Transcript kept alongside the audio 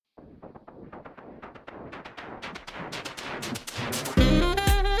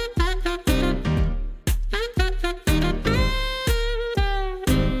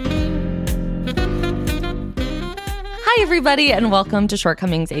everybody, and welcome to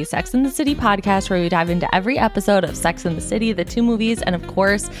Shortcomings, a Sex and the City podcast where we dive into every episode of Sex and the City, the 2 movies, and of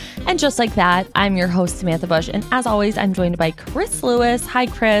course, and just like that, I'm your host, Samantha Bush, and as always, I'm joined by Chris Lewis. Hi,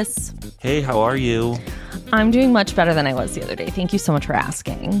 Chris. Hey, how are you? I'm doing much better than I was the other day. Thank you so much for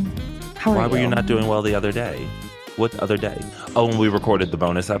asking. How are you? Why were you not doing well the other day? What other day? Oh, when we recorded the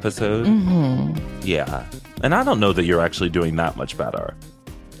bonus episode? Mm-hmm. Yeah. And I don't know that you're actually doing that much better.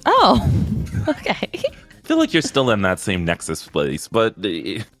 Oh, okay. I feel like you're still in that same Nexus place, but...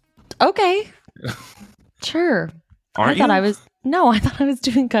 Okay. Sure. Aren't you? I thought I was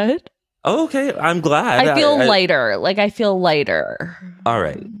doing good. Oh, okay, I'm glad. I feel lighter. I feel lighter. All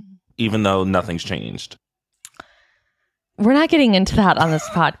right. Even though nothing's changed. We're not getting into that on this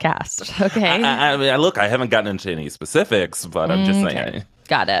podcast, okay? I mean, look, I haven't gotten into any specifics, but I'm just saying.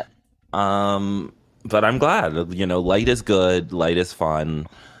 Got it. But I'm glad. You know, light is good. Light is fun.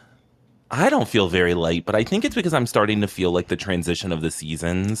 I don't feel very light, but I think it's because I'm starting to feel like the transition of the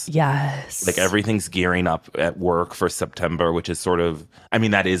seasons. Yes. Like everything's gearing up at work for September, which is sort of, I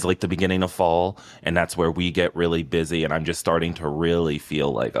mean, that is like the beginning of fall. And that's where we get really busy. And I'm just starting to really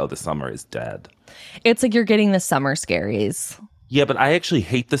feel like, oh, the summer is dead. It's like you're getting the summer scaries. Yeah, but I actually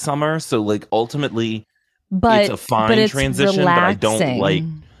hate the summer. So like ultimately, it's a fine transition, relaxing. But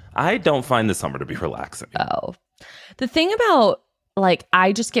I don't find the summer to be relaxing. Oh, the thing about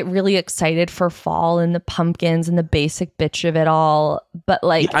I just get really excited for fall and the pumpkins and the basic bitch of it all. But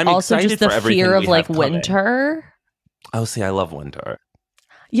I'm also just the fear of winter. Oh, see, I love winter.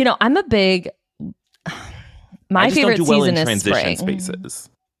 You know, I'm a big, my favorite don't do well season in is transition spring. spaces.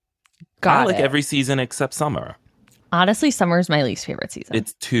 Got I like it. every season except summer. Honestly, summer is my least favorite season.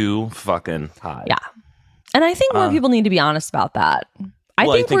 It's too fucking hot. Yeah. And I think more people need to be honest about that. I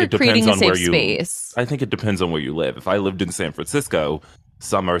think we're creating a safe space. I think it depends on where you live. If I lived in San Francisco,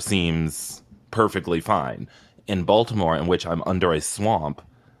 summer seems perfectly fine. In Baltimore, in which I'm under a swamp,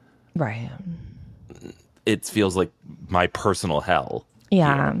 right, it feels like my personal hell.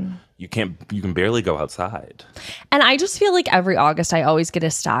 Yeah. You can barely go outside. And I just feel like every August I always get a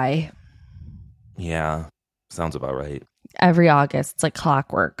sty. Yeah. Sounds about right. Every August. It's like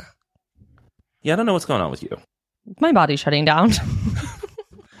clockwork. Yeah, I don't know what's going on with you. My body's shutting down.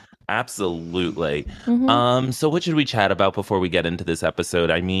 Absolutely. Mm-hmm. So what should we chat about before we get into this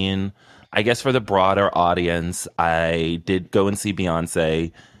episode? I mean, I guess for the broader audience, I did go and see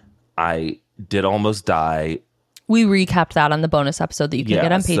Beyonce. I did almost die. We recapped that on the bonus episode that you can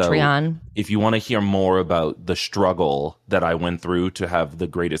get on Patreon. So if you want to hear more about the struggle that I went through to have the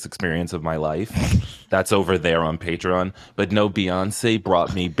greatest experience of my life, that's over there on Patreon. But no, Beyonce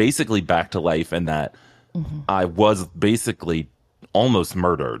brought me basically back to life in that I was basically almost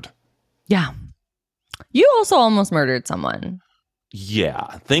murdered. Yeah. You also almost murdered someone.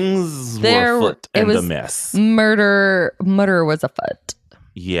 Yeah. Things were afoot and a mess. Murder was afoot.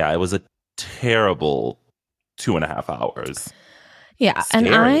 Yeah. It was a terrible 2.5 hours. Yeah.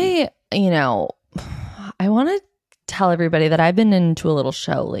 Scary. And I want to tell everybody that I've been into a little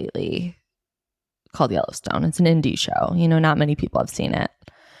show lately called Yellowstone. It's an indie show. You know, not many people have seen it.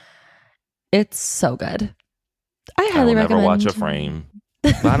 It's so good. I highly recommend. Never watch a frame.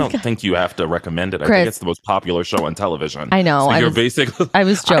 I don't think you have to recommend it. I think it's the most popular show on television. I know. So I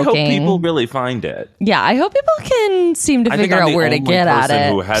was joking. I hope people really find it. Yeah, I hope people can seem to figure out where to get at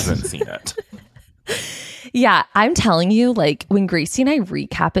it. Who hasn't seen it? Yeah, I'm telling you, when Gracie and I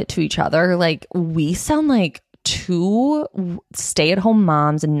recap it to each other, we sound like 2 stay-at-home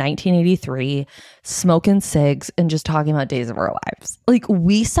moms in 1983 smoking cigs and just talking about days of our lives.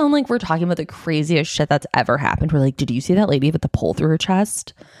 We sound like we're talking about the craziest shit that's ever happened. We're like, did you see that lady with the pole through her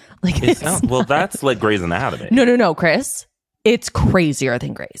chest? That's like Grey's Anatomy. No, Chris. It's crazier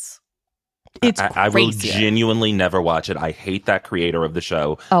than Grey's. I will genuinely never watch it. I hate that creator of the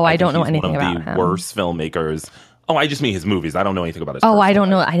show. Oh, I don't know anything about him. One of the worst filmmakers. Oh, I just mean his movies. I don't know anything about his. I don't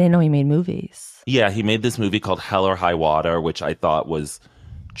know. I didn't know he made movies. Yeah, he made this movie called Hell or High Water, which I thought was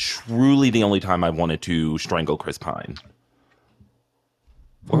truly the only time I wanted to strangle Chris Pine.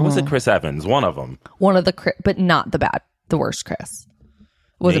 Or was it Chris Evans? One of them. One of the, but not the worst Chris.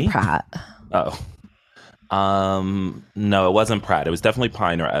 Was it Pratt? Oh. No, it wasn't Pratt. It was definitely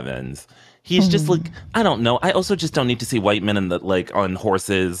Pine or Evans. He's just I don't know. I also just don't need to see white men on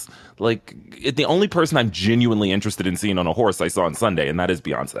horses. The only person I'm genuinely interested in seeing on a horse I saw on Sunday, and that is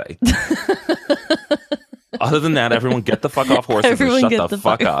Beyonce. Other than that, everyone get the fuck off horses and shut the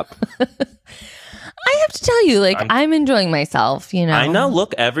fuck up. I have to tell you, I'm enjoying myself, you know. I know.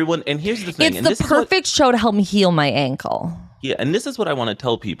 Look, everyone, and here's the thing. It's the perfect show to help me heal my ankle. Yeah, and this is what I want to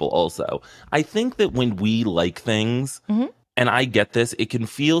tell people also. I think that when we like things, And I get this. It can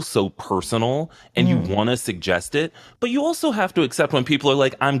feel so personal and you want to suggest it, but you also have to accept when people are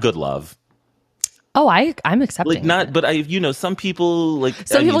like, I'm good, love. Oh, I'm accepting. Like not, but some people like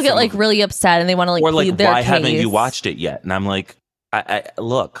some people get like really upset and they want to like or like plead their why case. haven't you watched it yet? And I'm like, I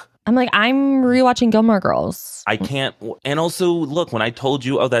look. I'm like, I'm rewatching Gilmore Girls. I can't. And also, look, when I told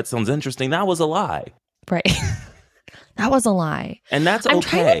you, oh, that sounds interesting, that was a lie. Right. That was a lie. And that's okay. I'm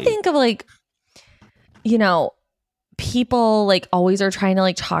trying to think of like, people like always are trying to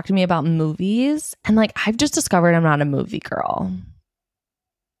like talk to me about movies. And like, I've just discovered I'm not a movie girl.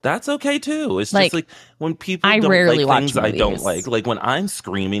 That's okay too. It's like, just like when people I don't rarely like things watch movies. I don't like when I'm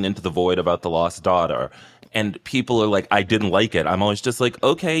screaming into the void about The Lost Daughter and people are like, I didn't like it. I'm always just like,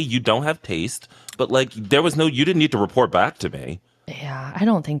 okay, you don't have taste, but like you didn't need to report back to me. Yeah, I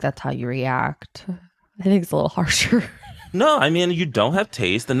don't think that's how you react. I think it's a little harsher. No, I mean, you don't have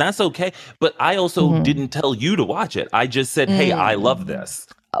taste and that's okay. But I also didn't tell you to watch it. I just said, hey, I love this.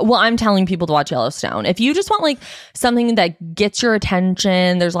 Well, I'm telling people to watch Yellowstone. If you just want like something that gets your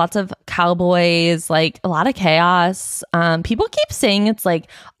attention, there's lots of cowboys, like a lot of chaos. People keep saying it's like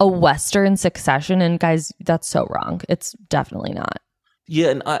a Western Succession, and guys, that's so wrong. It's definitely not. Yeah,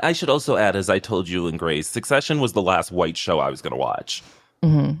 and I should also add, as I told you in Grace, Succession was the last white show I was going to watch.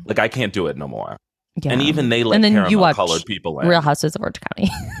 Like, I can't do it no more. Yeah. And even they let Paramount colored people in. Real Housewives of Orange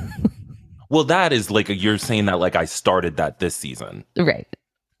County. Well, that is like, you're saying that like I started that this season. Right.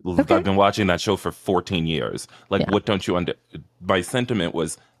 Okay. I've been watching that show for 14 years. Like, what don't you my sentiment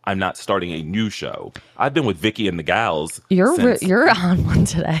was, I'm not starting a new show. I've been with Vicky and the Gals. You're on one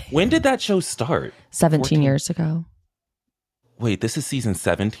today. When did that show start? 17 years ago. Wait, this is season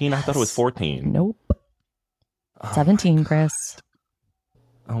 17? Yes. I thought it was 14. Nope. 17, Chris.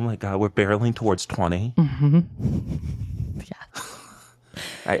 Oh my God, we're barreling towards 20. Yeah.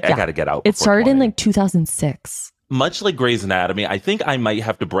 I got to get out. It started 20. in like 2006. Much like Grey's Anatomy, I think I might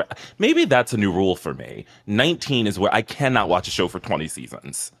have to maybe that's a new rule for me. 19 is where I cannot watch a show for 20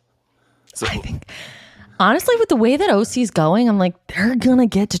 seasons. So I think, honestly, with the way that OC is going, I'm like, they're going to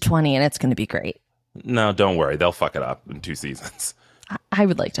get to 20 and it's going to be great. No, don't worry. They'll fuck it up in 2 seasons. I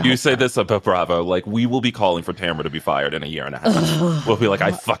would like to. You say this about Bravo, like we will be calling for Tamara to be fired in a year and a half. We'll be like,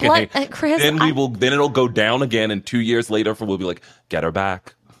 I fucking hate. Chris, then then it'll go down again, and 2 years later, we'll be like, get her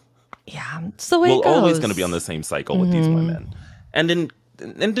back. Yeah, it's the way it goes. We're always going to be on the same cycle with these women. And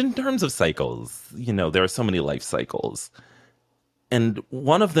in terms of cycles, there are so many life cycles. And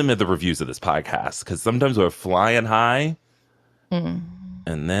one of them are the reviews of this podcast, because sometimes we're flying high, and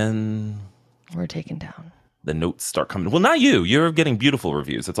then we're taken down. The notes start coming. Well, not you. You're getting beautiful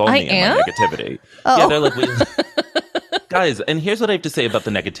reviews. It's all me and my negativity. Oh. Yeah, they're like, guys, and here's what I have to say about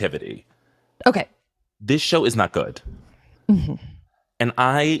the negativity. Okay. This show is not good. And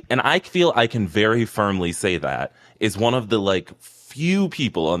I feel I can very firmly say that is one of the like few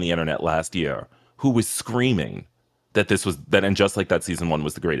people on the internet last year who was screaming that and Just Like That season 1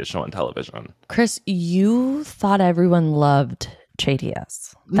 was the greatest show on television. Chris, you thought everyone loved Che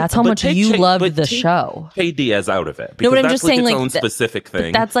Diaz. That's how much you loved the show. Che Diaz out of it. Because no, but I'm that's just saying its like own specific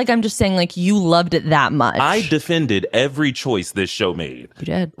thing. That's like I'm just saying like you loved it that much. I defended every choice this show made. You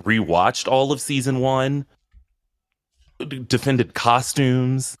did. Rewatched all of season 1. Defended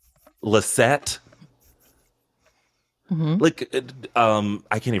costumes, Lisette. Like,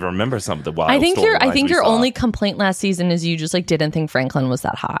 I can't even remember some of the wild. I think your only complaint last season is you just like didn't think Franklin was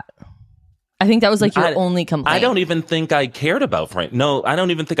that hot. I think that was like your only complaint. I don't even think I cared about Frank. No, I don't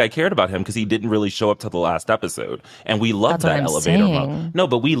even think I cared about him because he didn't really show up to the last episode, and we loved that elevator moment. No,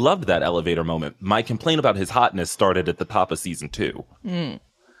 but we loved that elevator moment. My complaint about his hotness started at the top of season 2.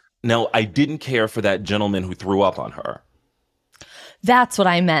 No, I didn't care for that gentleman who threw up on her. That's what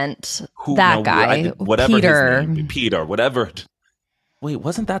I meant. Guy, whatever Peter. His name, Peter, whatever. Wait,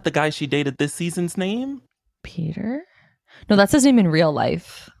 wasn't that the guy she dated this season's name? Peter? No, that's his name in real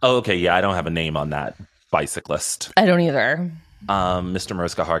life. Oh, okay. Yeah, I don't have a name on that bicyclist. I don't either. Mr.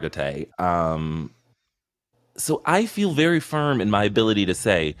 Mariska Hargitay. So I feel very firm in my ability to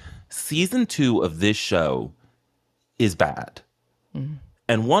say season 2 of this show is bad.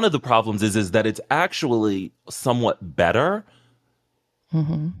 And one of the problems is that it's actually somewhat better.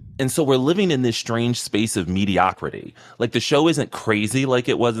 And so we're living in this strange space of mediocrity. Like the show isn't crazy like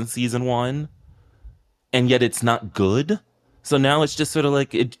it was in season 1, and yet it's not good. So now it's just sort of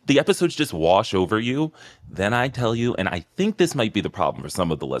like the episodes just wash over you. Then I tell you, and I think this might be the problem for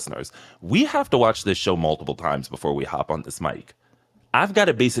some of the listeners, we have to watch this show multiple times before we hop on this mic. I've got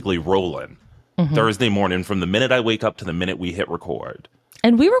it basically rolling Thursday morning from the minute I wake up to the minute we hit record.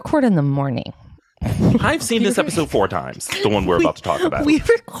 And we record in the morning. I've seen this episode 4 times, the one we're about to talk about. We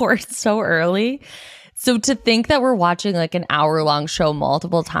record so early. So to think that we're watching like an hour-long show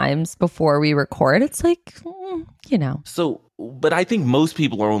multiple times before we record, it's like, you know. So, but I think most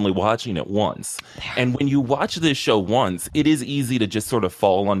people are only watching it once. And when you watch this show once, it is easy to just sort of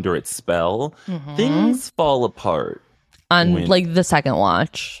fall under its spell. Things fall apart. On like the second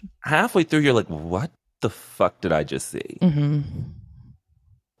watch. Halfway through, you're like, what the fuck did I just see?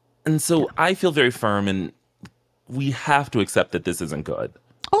 And so I feel very firm, and we have to accept that this isn't good.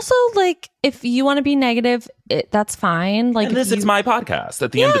 Also, like, if you want to be negative, that's fine. Like, and this is my podcast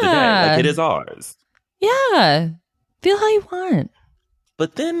at the end of the day. Like, it is ours. Yeah. Feel how you want.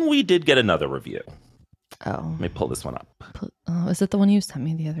 But then we did get another review. Oh. Let me pull this one up. Oh, is it the one you sent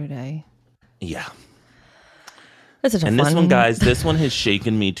me the other day? Yeah. That's such a and fun this one, guys, this one has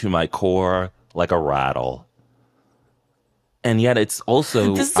shaken me to my core like a rattle. And yet it's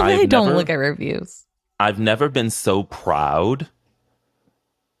also... This is why I don't look at reviews. I've never been so proud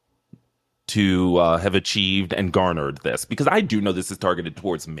to have achieved and garnered this, because I do know this is targeted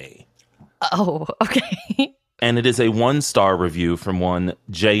towards me. Oh, okay. And it is a 1-star review from one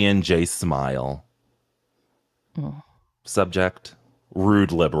J&J Smile. Subject,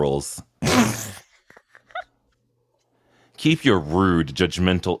 rude liberals. Keep your rude,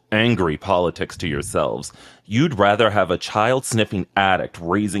 judgmental, angry politics to yourselves. You'd rather have a child-sniffing addict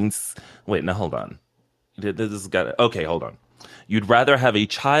raising... Wait, no, hold on. This has got it. Okay, hold on. You'd rather have a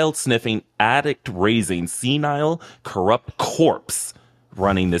child-sniffing, addict-raising, senile, corrupt corpse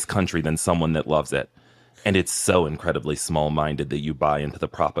running this country than someone that loves it. And it's so incredibly small-minded that you buy into the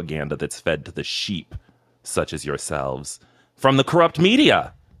propaganda that's fed to the sheep, such as yourselves. From the corrupt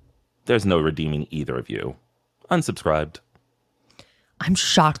media! There's no redeeming either of you. Unsubscribed. I'm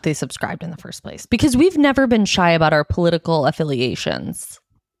shocked they subscribed in the first place, because we've never been shy about our political affiliations.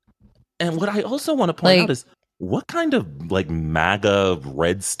 And what I also want to point out is, what kind of like MAGA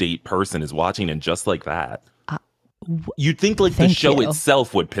red state person is watching and just like that? You'd think like the show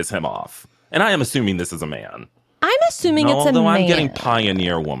itself would piss him off. And I am assuming this is a man. I'm assuming it's a man. Although I'm getting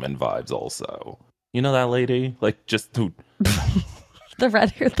pioneer woman vibes also. You know that lady? Like just who... The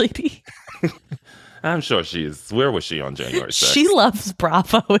red-haired lady? I'm sure she's... Where was she on January 6th? She loves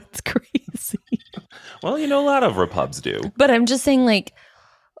Bravo. It's crazy. Well, you know, a lot of Repubs do. But I'm just saying, like,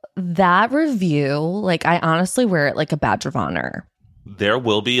 that review, like, I honestly wear it like a badge of honor. There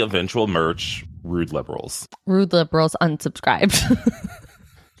will be eventual merch, rude liberals. Rude liberals unsubscribed.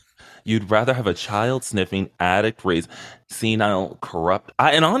 You'd rather have a child-sniffing, addict-raised, senile, corrupt...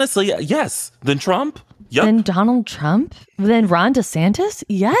 and honestly, yes, than Trump? Yep. Than Donald Trump? Than Ron DeSantis?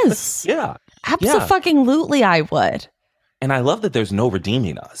 Yes. Yeah. Abso-fucking-lutely I would. And I love that there's no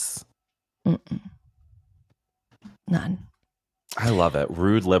redeeming us. None. I love it.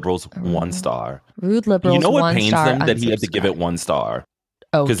 Rude liberals, 1 star. Rude liberals, 1 star. You know what pains them? That he had to give it 1 star.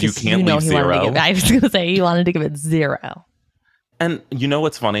 Oh, because you can't leave 0. I was going to say he wanted to give it 0. And you know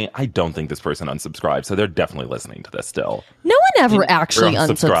what's funny? I don't think this person unsubscribed, so they're definitely listening to this still. No one ever actually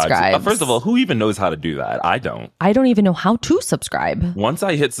unsubscribes. First of all, who even knows how to do that? I don't. I don't even know how to subscribe. Once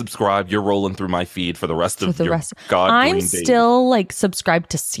I hit subscribe, you're rolling through my feed for the rest of your God. I'm still like subscribed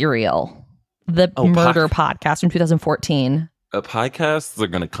to Serial, the murder podcast from 2014. Podcasts are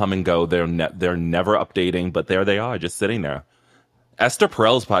going to come and go. They're never updating, but there they are, just sitting there. Esther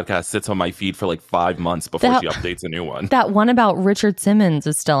Perel's podcast sits on my feed for like 5 months before she updates a new one. That one about Richard Simmons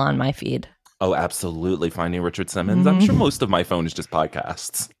is still on my feed. Oh, absolutely. Finding Richard Simmons. I'm sure most of my phone is just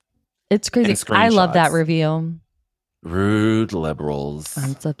podcasts. It's crazy. I love that review. Rude liberals.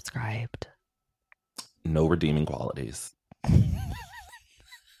 Unsubscribed. No redeeming qualities.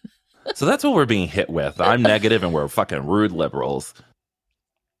 So that's what we're being hit with. I'm negative and we're fucking rude liberals.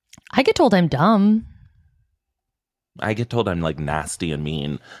 I get told I'm dumb. I get told I'm like nasty and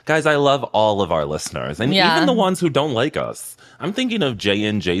mean. Guys, I love all of our listeners. And even the ones who don't like us. I'm thinking of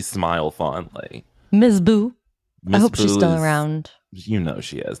J&J Smile fondly. Ms. Boo. I hope she's still around. You know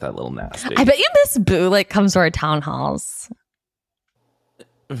she is, that little nasty. I bet you Miss Boo like comes to our town halls.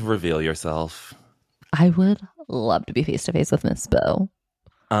 Reveal yourself. I would love to be face to face with Miss Boo.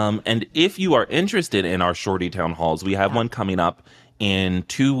 And if you are interested in our Shorty Town Halls, we have one coming up in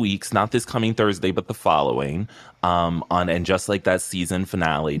 2 weeks, not this coming Thursday, but the following, and just like that season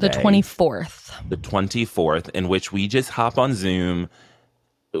finale day. The 24th. The 24th, in which we just hop on Zoom,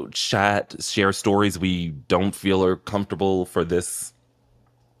 chat, share stories we don't feel are comfortable for this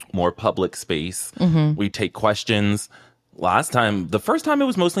more public space. We take questions. The first time it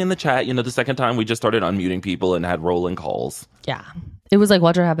was mostly in the chat. The second time we just started unmuting people and had rolling calls. Yeah. It was like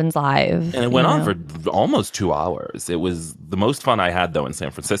What Happens Live. And it went on for almost 2 hours. It was the most fun I had, though, in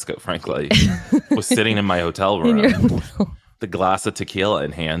San Francisco, frankly. Was sitting in my hotel room, the glass of tequila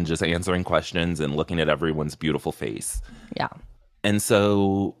in hand, just answering questions and looking at everyone's beautiful face. Yeah. And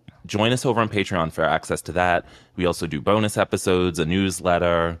so join us over on Patreon for access to that. We also do bonus episodes, a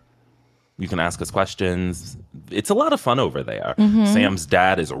newsletter. You can ask us questions. It's a lot of fun over there. Sam's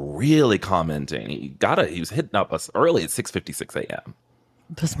dad is really commenting. He was hitting up us early at 6:56 a.m.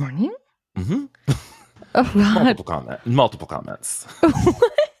 This morning? Mm-hmm. Oh, God. Multiple comments.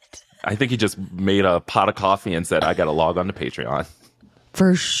 What? I think he just made a pot of coffee and said, I got to log on to Patreon.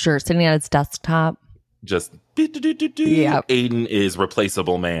 For sure. Sitting at his desktop. Just, Yeah. Aidan is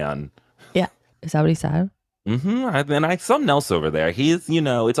replaceable man. Yeah. Is that what he said? And something else over there. He's,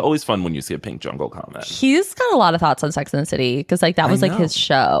 it's always fun when you see a Pink Jungle comment. He's got a lot of thoughts on Sex and the City because, like, that was like his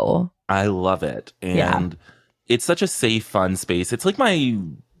show. I love it. And it's such a safe, fun space. It's like my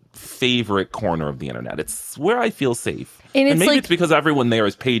favorite corner of the internet. It's where I feel safe. And maybe it's because everyone there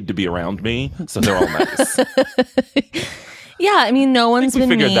is paid to be around me, so they're all nice. Yeah, I mean, no one's been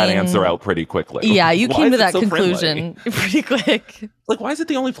figured that answer out pretty quickly. Yeah, you came to that conclusion pretty quick. Like, why is it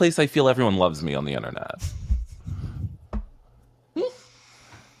the only place I feel everyone loves me on the internet?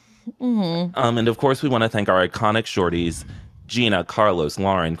 And of course, we want to thank our iconic shorties: Gina, Carlos,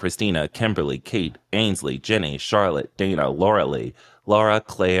 Lauren, Christina, Kimberly, Kate, Ainsley, Jenny, Charlotte, Dana, Laura Lee, Laura,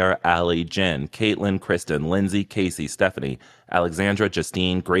 Claire, Allie, Jen, Caitlin, Kristen, Lindsay, Casey, Stephanie, Alexandra,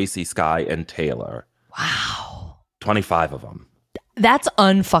 Justine, Gracie, Sky, and Taylor. Wow. 25 of them. That's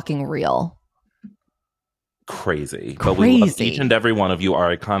unfucking real. Crazy. But we love each and every one of you,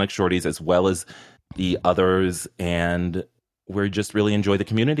 our iconic shorties, as well as the others. And we just really enjoy the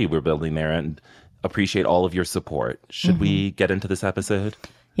community we're building there and appreciate all of your support. Should we get into this episode?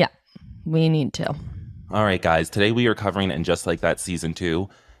 Yeah, we need to. All right, guys. Today we are covering And Just Like That Season 2,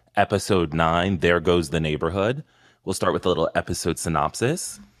 Episode 9, There Goes the Neighborhood. We'll start with a little episode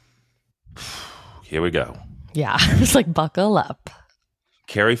synopsis. Here we go. Yeah, it's like buckle up.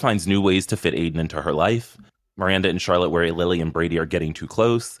 Carrie finds new ways to fit Aidan into her life. Miranda and Charlotte worry Lily and Brady are getting too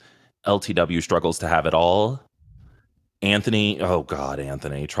close. LTW struggles to have it all. Anthony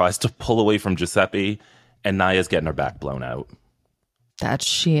tries to pull away from Giuseppe, and Naya's getting her back blown out. That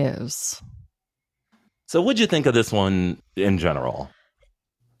she is. So what'd you think of this one in general?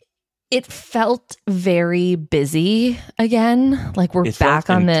 It felt very busy again. Like we're back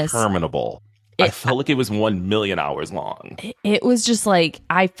on this. Interminable. I felt like it was 1 million hours long. It was just like,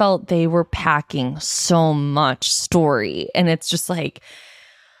 I felt they were packing so much story. And it's just like,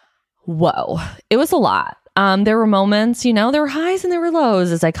 whoa. It was a lot. There were moments, there were highs and there were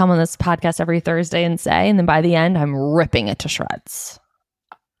lows, as I come on this podcast every Thursday and say. And then by the end, I'm ripping it to shreds.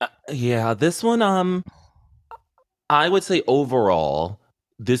 Yeah, this one, I would say overall,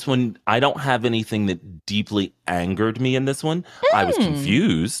 this one, I don't have anything that deeply angered me in this one. I was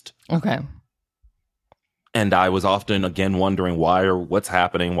confused. Okay. And I was often, again, wondering what's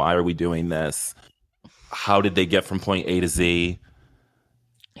happening? Why are we doing this? How did they get from point A to Z?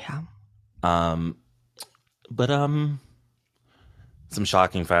 Yeah. But some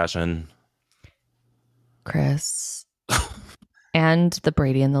shocking fashion. Chris. And the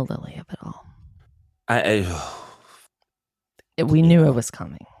Brady and the Lily of it all. We knew it was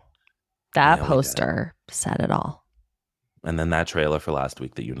coming. That poster said it all. And then that trailer for last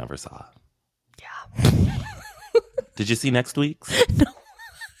week that you never saw. Yeah. Did you see next week's? No.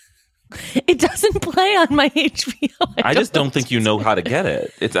 It doesn't play on my HBO. I just don't think you know how to get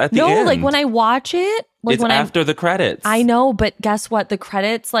it. It's at the end. No, like when I watch it, like it's after the credits. I know, but guess what? The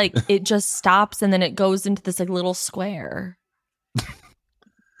credits, like it just stops and then it goes into this like little square.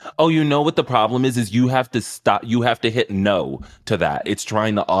 Oh, you know what the problem is? Is you have to stop. You have to hit no to that. It's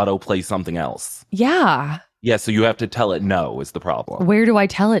trying to autoplay something else. Yeah. Yeah, so you have to tell it no is the problem. Where do I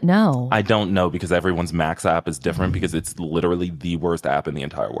tell it no? I don't know because everyone's Max app is different because it's literally the worst app in the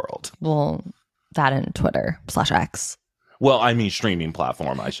entire world. Well, that and Twitter/X. Well, I mean streaming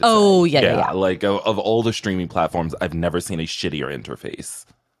platform, I should say. Oh, yeah. Like of all the streaming platforms, I've never seen a shittier interface.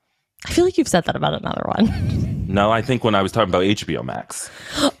 I feel like you've said that about another one. No, I think when I was talking about HBO Max.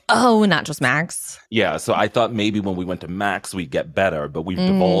 Oh, not just Max. Yeah, so I thought maybe when we went to Max, we'd get better, but we've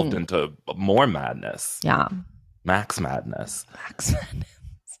devolved into more madness. Yeah. Max madness. Max madness.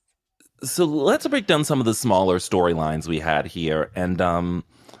 So let's break down some of the smaller storylines we had here. And, one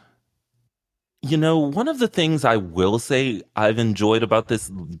of the things I will say I've enjoyed about this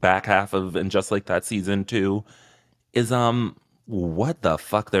back half of And Just Like That Season 2 is what the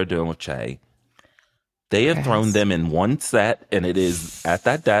fuck they're doing with Che. They have thrown them in one set, and it is at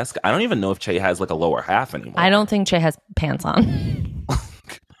that desk. I don't even know if Che has like a lower half anymore. I don't think Che has pants on.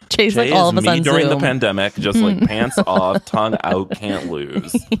 Che's like all of us on during Zoom. the pandemic, just like pants off, tongue out, can't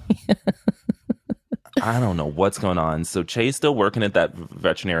lose. I don't know what's going on. So Che's still working at that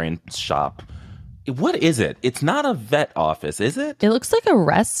veterinarian shop. What is it? It's not a vet office, is it? It looks like a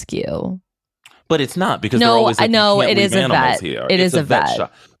rescue. But it's not, because No, they're always like, I know, you can't it leave is a animals vet. here. It It's is a vet.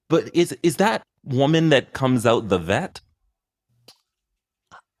 shop. But is that woman that comes out the vet?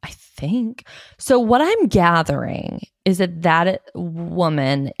 I think. So what I'm gathering is that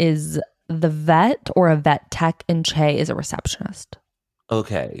woman is the vet or a vet tech, and Che is a receptionist.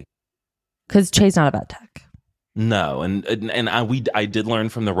 Okay. Because Che's not a vet tech. No, and I did learn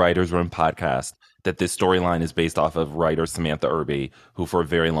from the Writers Room podcast that this storyline is based off of writer Samantha Irby, who for a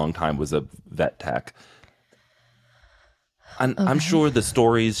very long time was a vet tech. I'm sure the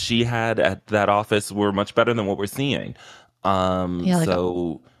stories she had at that office were much better than what we're seeing.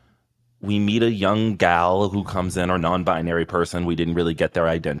 So we meet a young gal who comes in, or non-binary person. We didn't really get their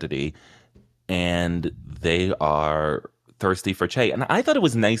identity. And they are thirsty for Che. And I thought it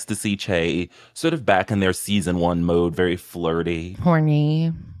was nice to see Che sort of back in their season 1 mode, very flirty.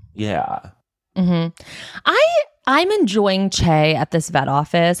 Horny. Yeah. Mm-hmm. I'm enjoying Che at this vet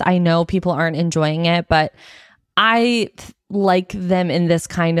office. I know people aren't enjoying it, but I like them in this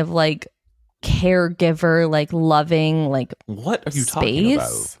kind of like caregiver, like loving, like what are you space. Talking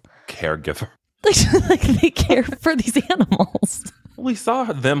about? Caregiver. Like they care for these animals. We saw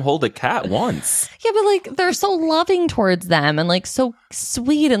them hold a cat once. Yeah, but like they're so loving towards them and like so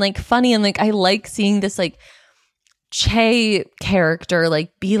sweet and like funny, and like I like seeing this like Che character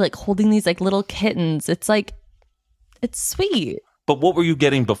like be like holding these like little kittens. It's like it's sweet. But what were you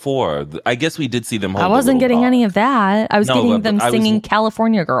getting before? I guess we did see them hold. I wasn't getting dog. any of that. I was getting them singing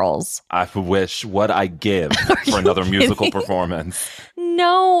California Girls. I wish what I give for another musical performance.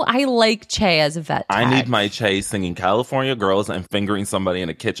 No, I like Che as a vet tech. I need my Che singing California Girls and fingering somebody in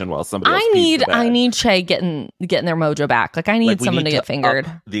a kitchen while somebody else I need Che getting their mojo back. Like I need someone to get fingered.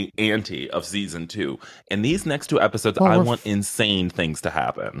 Up the ante of season 2. In these next 2 episodes, I want insane things to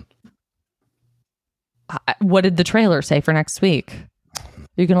happen. What did the trailer say for next week?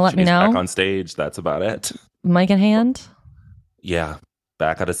 You gonna let me know? Back on stage. That's about it. Mic in hand. Yeah,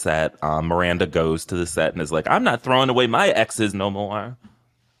 back at a set. Miranda goes to the set and is like, "I'm not throwing away my exes no more."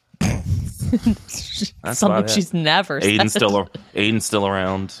 That's something she's never said. Aiden's still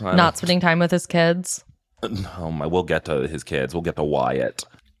around. Not spending time with his kids. Oh my! We'll get to his kids. We'll get to Wyatt.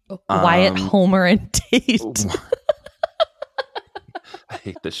 Wyatt, Homer, and Tate. I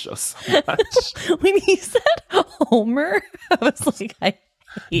hate this show so much. When he said Homer, I was like, I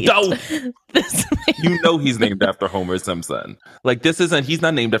hate this man. You know he's named after Homer Simpson. Like he's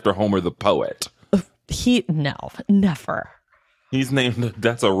not named after Homer the poet. No, never. He's named,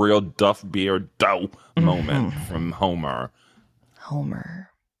 that's a real Duff Beer Dough moment from Homer. Homer.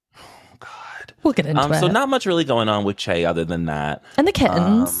 Oh, God. We'll get into it. So not much really going on with Che other than that. And the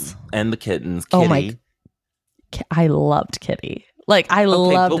kittens. Kitty. Oh my. I loved Kitty. Like, I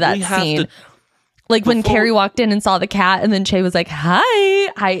loved that scene. Like, when Carrie walked in and saw the cat, and then Che was like,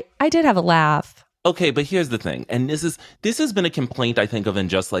 hi. I did have a laugh. Okay, but here's the thing. And this has been a complaint, I think, of In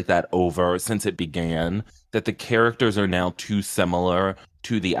Just Like That over since it began, that the characters are now too similar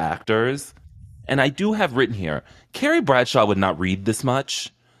to the actors. And I do have written here, Carrie Bradshaw would not read this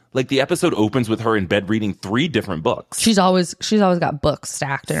much. Like, the episode opens with her in bed reading 3 different books. She's always got books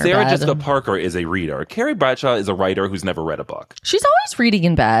stacked in her bed. Sarah Jessica Parker is a reader. Carrie Bradshaw is a writer who's never read a book. She's always reading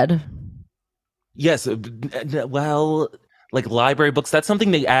in bed. Yes. Well, like library books, that's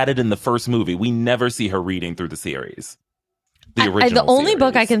something they added in the first movie. We never see her reading through the series. The original the only series.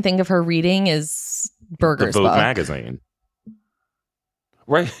 book I can think of her reading is Berger's the Vogue book. magazine.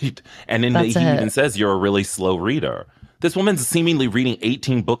 Right. And then he even says you're a really slow reader. This woman's seemingly reading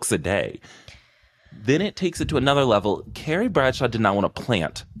 18 books a day. Then it takes it to another level. Carrie Bradshaw did not want a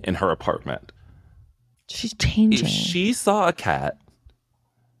plant in her apartment. She's changing. If she saw a cat,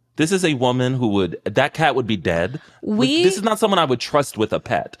 this is a woman that cat would be dead. This is not someone I would trust with a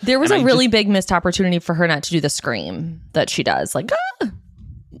pet. There was a really big missed opportunity for her not to do the scream that she does. Like, ah!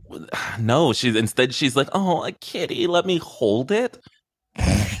 No, she's like, oh, a kitty, let me hold it.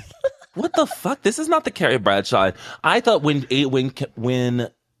 What the fuck? This is not the Carrie Bradshaw. I thought when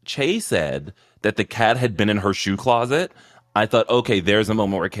Che said that the cat had been in her shoe closet, I thought, okay, there's a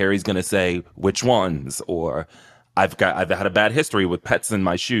moment where Carrie's going to say, which ones? Or I've had a bad history with pets in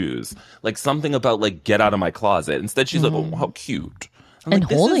my shoes. Like something about like, get out of my closet. Instead, she's like, oh, how cute. And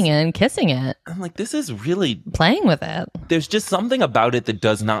like, holding it and kissing it. I'm like, this is really... playing with it. There's just something about it that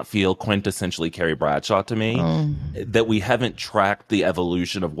does not feel quintessentially Carrie Bradshaw to me, that we haven't tracked the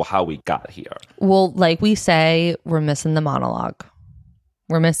evolution of how we got here. Well, like we say, we're missing the monologue.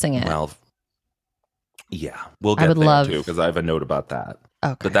 We're missing it. Well, yeah, we'll get there too, because I have a note about that.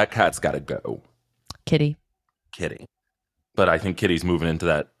 Okay. But that cat's got to go. Kitty. But I think Kitty's moving into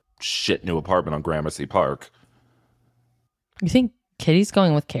that shit new apartment on Gramercy Park. You think Kitty's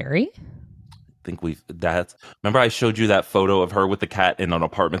going with Carrie? I think remember I showed you that photo of her with the cat in an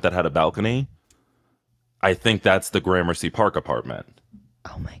apartment that had a balcony? I think that's the Gramercy Park apartment.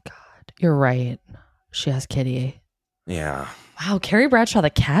 Oh my God. You're right. She has Kitty. Yeah. Wow, Carrie Bradshaw, the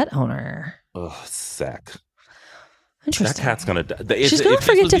cat owner. Ugh, sick. Interesting. That cat's gonna die. She's gonna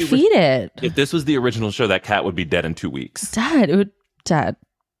forget to feed it. If this was the original show, that cat would be dead in 2 weeks. Dead. It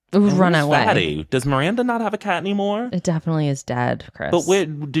would run away. Fatty. Does Miranda not have a cat anymore? It definitely is dead, Chris.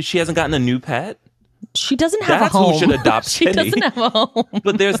 But she hasn't gotten a new pet? She doesn't have That's a home. who should adopt She Kitty. doesn't have a home.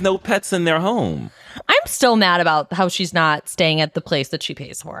 But there's no pets in their home. I'm still mad about how she's not staying at the place that she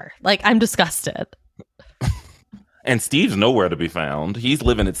pays for. Like, I'm disgusted. And Steve's nowhere to be found. He's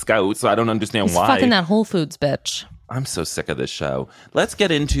living at Scout, so I don't understand He's why. fucking that Whole Foods bitch. I'm so sick of this show. Let's get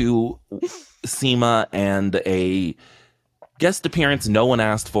into Seema and a guest appearance no one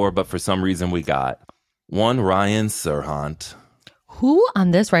asked for, but for some reason we got. One Ryan Serhant. Who on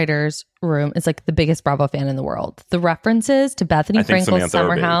this writer's room is like the biggest Bravo fan in the world? The references to Bethany Frankel's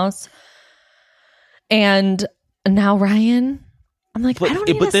Summer House. And now Ryan. I'm like, I don't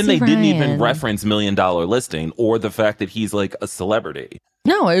need But then they Ryan. didn't even reference $1 Million Listing or the fact that he's like a celebrity.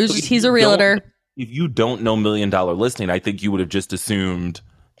 No, it was just he's a realtor. If you don't know $1 Million Listing, I think you would have just assumed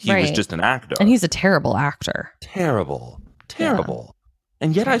he was just an actor. And he's a terrible actor. Terrible.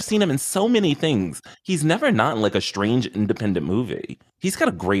 And yet I've seen him in so many things. He's never not in like a strange independent movie. He's got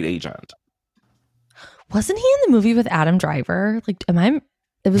a great agent. Wasn't he in the movie with Adam Driver? Like,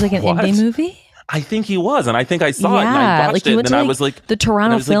 it was like an indie movie? I think he was, and I think I saw it, and I watched it, and I was like, the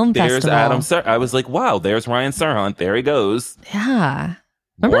Toronto Film Festival. I was like, wow, there's Ryan Serhant. There he goes. Yeah.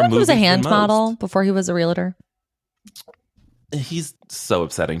 Remember when he was a hand model before he was a realtor? He's so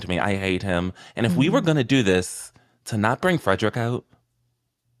upsetting to me. I hate him. And if we were going to do this, to not bring Frederick out,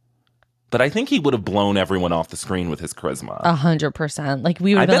 but I think he would have blown everyone off the screen with his charisma. 100%. Like,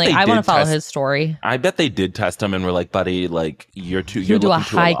 we would have been like, I want to follow his story. I bet they did test him and were like, buddy, like, you're do a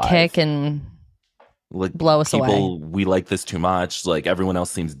high kick and like blow us away. We like this too much. Like, everyone else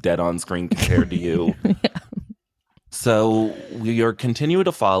seems dead on screen compared to you. Yeah. So we are continuing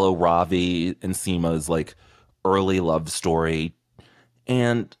to follow Ravi and Seema's like early love story.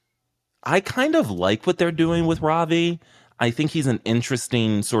 And I kind of like what they're doing with Ravi. I think he's an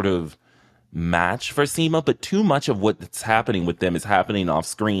interesting sort of match for Seema, but too much of what's happening with them is happening off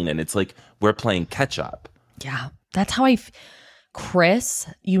screen. And it's like we're playing catch up. Yeah, that's how Chris,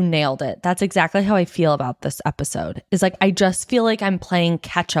 you nailed it. That's exactly how I feel about this episode. Is like, I just feel like I'm playing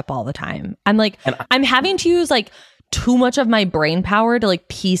catch up all the time. I'm like, I'm having to use like too much of my brain power to like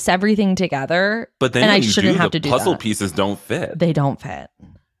piece everything together. But then and when I shouldn't have to do that. Puzzle pieces don't fit. They don't fit.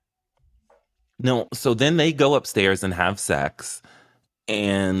 No, so then they go upstairs and have sex,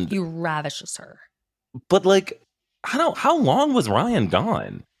 and he ravishes her. But like, how long was Ryan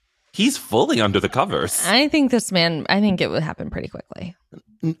gone? He's fully under the covers. I think it would happen pretty quickly.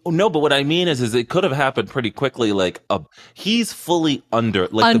 No, but what I mean is it could have happened pretty quickly. Like, he's fully under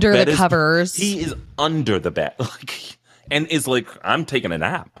the covers. He is under the bed, like, and is like, I'm taking a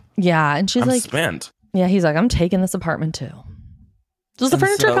nap. Yeah, and she's like, spent. Yeah, he's like, I'm taking this apartment too. Does the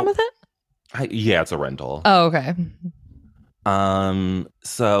furniture come with it? Yeah, it's a rental. Oh, okay.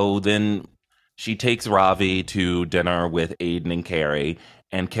 So then she takes Ravi to dinner with Aidan and Carrie.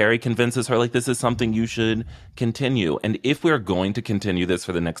 And Carrie convinces her, like, this is something you should continue. And if we're going to continue this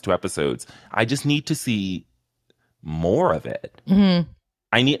for the next 2 episodes, I just need to see more of it. Mm-hmm.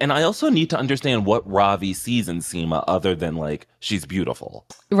 I also need to understand what Ravi sees in Seema other than, like, she's beautiful.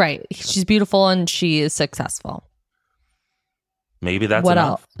 Right. She's beautiful and she is successful. Maybe that's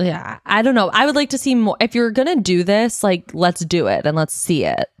enough. Else? Yeah. I don't know. I would like to see more. If you're going to do this, like, let's do it and let's see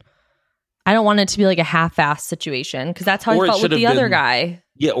it. I don't want it to be like a half-assed situation because that's how I felt with the other guy.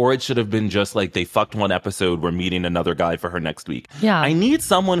 Yeah, or it should have been just like they fucked one episode, we're meeting another guy for her next week. Yeah. I need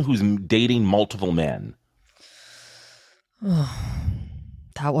someone who's dating multiple men.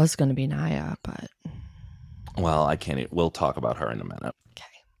 That was going to be Naya, but... Well, I can't... We'll talk about her in a minute. Okay.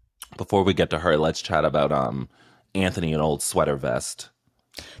 Before we get to her, let's chat about Anthony, an old sweater vest.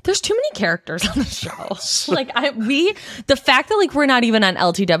 There's too many characters on the show. Like the fact that like we're not even on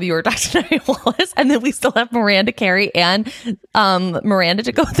LTW or Dr. Diane Wallace, and then we still have Miranda, Carrie, and Miranda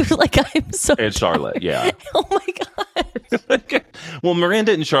to go through. Like I'm so and Charlotte, yeah. Oh my god. Well,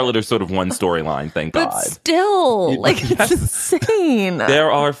 Miranda and Charlotte are sort of one storyline, thank God. But still, like it's insane.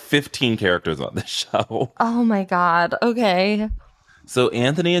 There are 15 characters on this show. Oh my god. Okay. So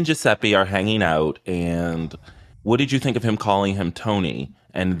Anthony and Giuseppe are hanging out, and what did you think of him calling him Tony?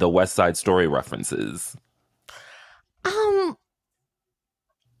 and the West Side Story references?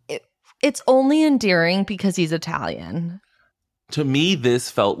 It's only endearing because he's Italian. To me, this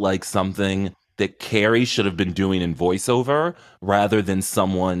felt like something that Carrie should have been doing in voiceover rather than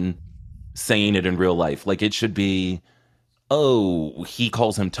someone saying it in real life. Like, it should be, oh, he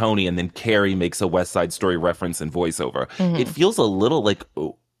calls him Tony, and then Carrie makes a West Side Story reference in voiceover. It feels a little like,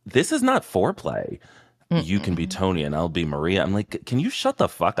 oh, this is not foreplay. You can be Tony and I'll be Maria. I'm like, can you shut the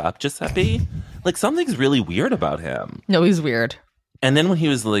fuck up, Giuseppe? Like, something's really weird about him. No, he's weird. And then when he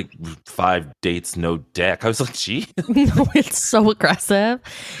was like 5 dates, no dick, I was like, gee. No, it's so aggressive.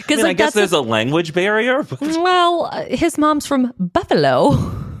 Because I guess there's a language barrier. But... Well, his mom's from Buffalo.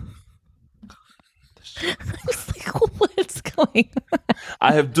 I was like, what's going on?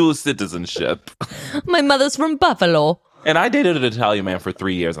 I have dual citizenship. My mother's from Buffalo. And I dated an Italian man for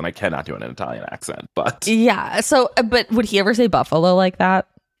 3 years, and I cannot do an Italian accent. But yeah, so, but would he ever say Buffalo like that?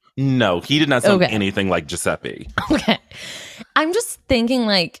 No, he did not sound anything like Giuseppe. Okay. I'm just thinking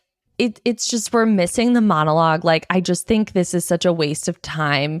like it's just we're missing the monologue. Like, I just think this is such a waste of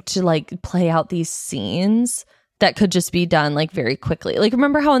time to like play out these scenes that could just be done like very quickly. Like,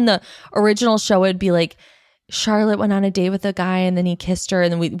 remember how in the original show it'd be like Charlotte went on a date with a guy and then he kissed her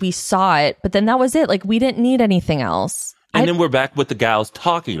and then we saw it, but then that was it. Like, we didn't need anything else. And then we're back with the gals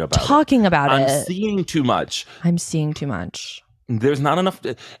talking about it. I'm seeing too much. There's not enough.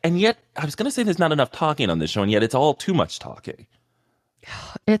 And yet, I was going to say there's not enough talking on this show, and yet it's all too much talking.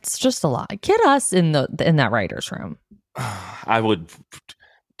 It's just a lot. Get us in that writer's room. I would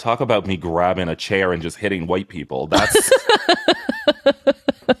talk about me grabbing a chair and just hitting white people. That's...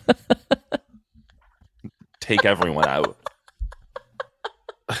 Take everyone out.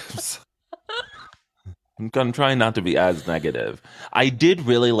 I'm trying not to be as negative. I did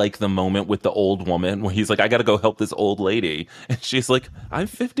really like the moment with the old woman where he's like, I got to go help this old lady. And she's like, I'm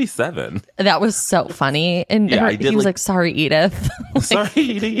 57. That was so funny. And he was like, sorry, Edith. Sorry,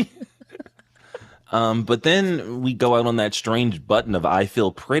 Edie. But then we go out on that strange button of I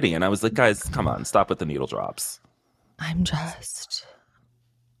feel pretty. And I was like, guys, come on, stop with the needle drops.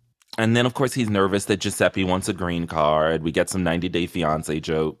 And then, of course, he's nervous that Giuseppe wants a green card. We get some 90-Day Fiancé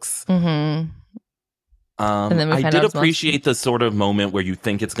jokes. Mm-hmm. And then I did appreciate the sort of moment where you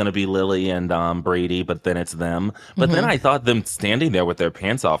think it's going to be Lily and Brady, but then it's them. But then I thought them standing there with their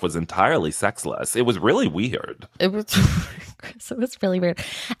pants off was entirely sexless. It was really weird. It was really weird.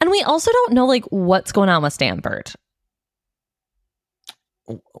 And we also don't know like what's going on with Stanford.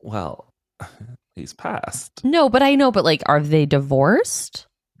 Well, he's passed. No, but I know. But like, are they divorced?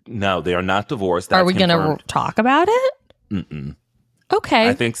 No, they are not divorced. That's are we going to talk about it? Mm-mm. Okay.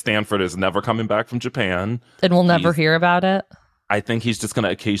 I think Stanford is never coming back from Japan. And we'll never hear about it? I think he's just going to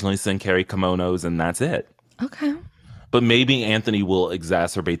occasionally send Carrie kimonos and that's it. Okay. But maybe Anthony will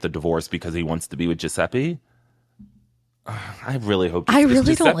exacerbate the divorce because he wants to be with Giuseppe. I really hope. I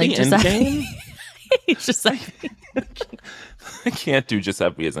really don't like Giuseppe. Giuseppe. I can't do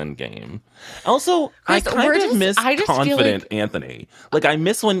Giuseppe as Endgame. Also, I kind of miss confident Anthony. Like, I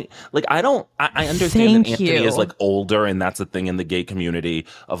miss when, like, I understand that Anthony is, like, older, and that's a thing in the gay community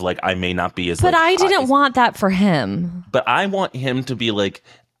of, like, I may not be as, but I didn't want that for him. But I want him to be, like,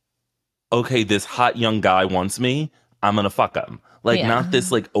 okay, this hot young guy wants me, I'm gonna fuck him. Like, not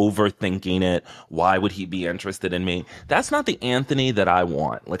this, like, overthinking it. Why would he be interested in me? That's not the Anthony that I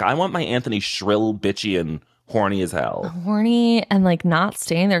want. Like, I want my Anthony shrill, bitchy, and horny as hell. Horny and, like, not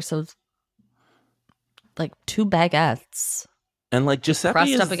staying there. So, like, two baguettes. And, like, Giuseppe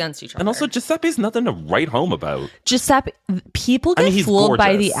pressed up against each other. And also, Giuseppe's nothing to write home about. Giuseppe, people get fooled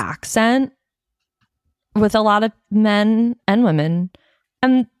by the accent with a lot of men and women.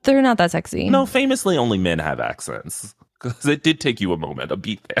 And they're not that sexy. No, famously, only men have accents. Because it did take you a moment, a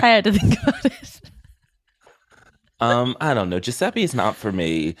beat there. I had to think about it. I don't know. Giuseppe is not for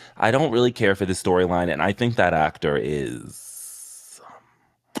me. I don't really care for the storyline, and I think that actor is...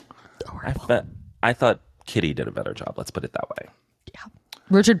 I thought Kitty did a better job. Let's put it that way. Yeah.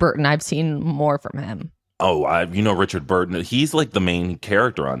 Richard Burton, I've seen more from him. Oh, Richard Burton. He's like the main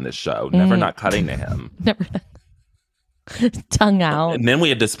character on this show. Never not cutting to him. Never. Tongue out. And then we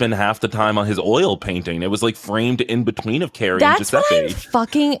had to spend half the time on his oil painting. It was like framed in between of Carrie and Giuseppe. That's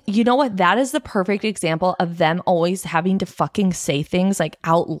what you know what? That is the perfect example of them always having to fucking say things like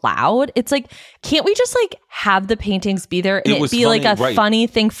out loud. It's like, can't we just like have the paintings be there and it be funny, like a funny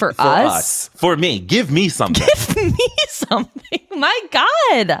thing for us? For me. Give me something. Give me something. My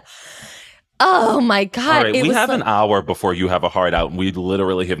God. Oh my God. All right, we have an hour before you have a heart out, and we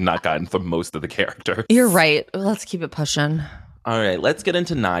literally have not gotten through most of the characters. You're right. Let's keep it pushing. All right, let's get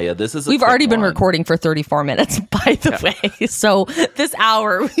into Naya. We've already been recording for 34 minutes, by the way. So this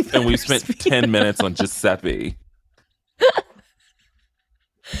hour, we've spent 10 minutes on Giuseppe.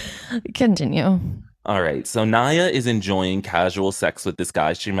 Continue. All right, so Naya is enjoying casual sex with this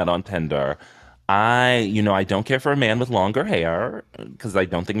guy she met on Tinder. I don't care for a man with longer hair because I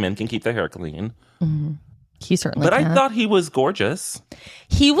don't think men can keep their hair clean. Mm-hmm. He certainly But can. I thought he was gorgeous.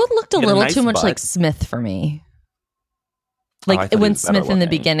 He looked a little too much like Smith for me. Like when Smith in the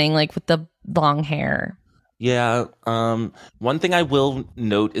beginning, like with the long hair. Yeah. One thing I will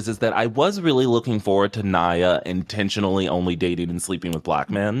note is that I was really looking forward to Naya intentionally only dating and sleeping with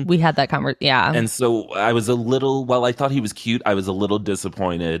black men. We had that conversation. Yeah. And so I was while I thought he was cute, I was a little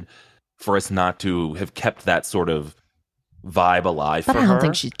disappointed for us not to have kept that sort of vibe alive for her. But I don't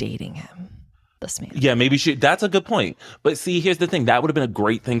think she's dating him. This man. Yeah, maybe that's a good point. But see, here's the thing. That would have been a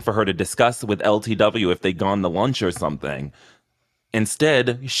great thing for her to discuss with LTW if they'd gone to lunch or something.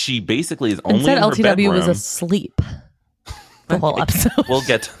 Instead, she basically is only in her LTW bedroom. was asleep the whole episode. We'll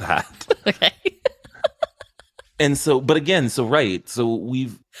get to that. Okay. And so, but again, so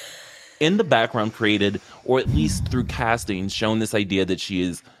we've in the background created, or at least through casting, shown this idea that she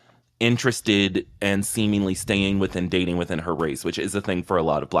is interested and seemingly staying within dating within her race, which is a thing for a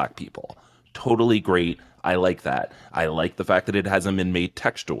lot of black people. Totally great. I like that. I like the fact that it hasn't been made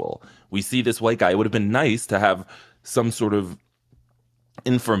textual. We see this white guy. It would have been nice to have some sort of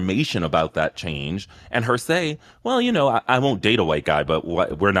information about that change and her say, well, I won't date a white guy, but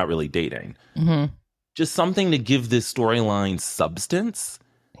we're not really dating. Mm-hmm. Just something to give this storyline substance.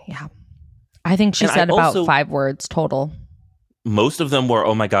 Yeah. I think she said about 5 words total. Most of them were,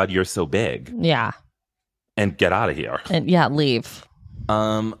 oh my God, you're so big. Yeah. And get out of here. And yeah, leave.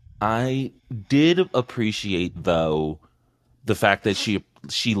 I did appreciate, though, the fact that she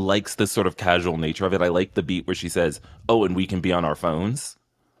likes this sort of casual nature of it. I like the beat where she says, oh, and we can be on our phones.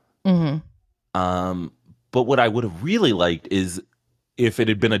 Mm-hmm. But what I would have really liked is if it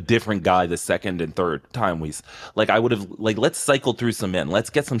had been a different guy the second and third time I would have, let's cycle through some men.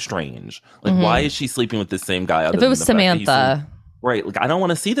 Let's get some strange. Why is she sleeping with the same guy? If it was Samantha. Right. I don't want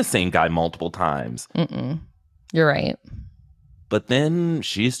to see the same guy multiple times. Mm-mm. You're right. But then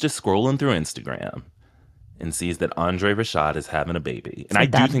she's just scrolling through Instagram and sees that Andre Rashad is having a baby. And I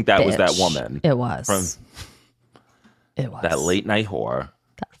do think that was that woman. It was. It was. That late night whore.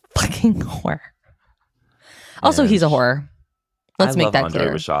 That fucking whore. Also, he's a whore. Let's make that clear.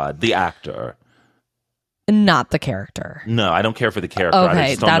 Andre Rashad, the actor. Not the character. No, I don't care for the character. Okay, I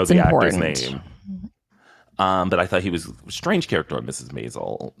just don't know the important. Actor's name. But I thought he was a strange character on Mrs.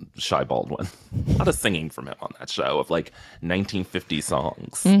 Maisel, Shy Baldwin. A lot of singing from him on that show of 1950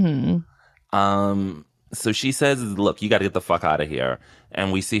 songs. Mm-hmm. So she says, look, you got to get the fuck out of here.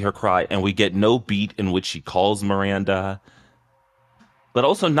 And we see her cry, and we get no beat in which she calls Miranda. But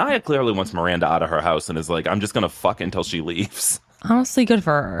also, Naya clearly wants Miranda out of her house and is like, I'm just going to fuck until she leaves. Honestly, good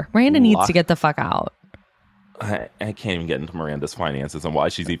for her. Miranda needs to get the fuck out. I can't even get into Miranda's finances and why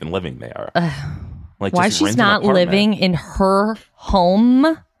she's even living there. Why she's not living in her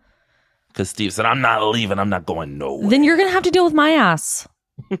home? Because Steve said, I'm not leaving. I'm not going nowhere. Then you're going to have to deal with my ass.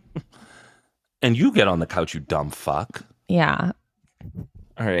 And you get on the couch, you dumb fuck. Yeah.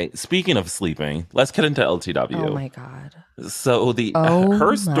 All right. Speaking of sleeping, let's get into LTW. Oh my God. So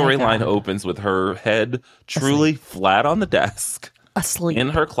her storyline opens with her head truly flat on the desk. Asleep. In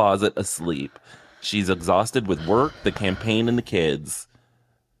her closet, asleep. She's exhausted with work, the campaign, and the kids.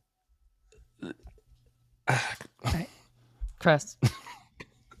 Chris.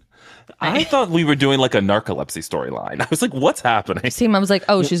 I thought we were doing a narcolepsy storyline. I was like, what's happening? I was like,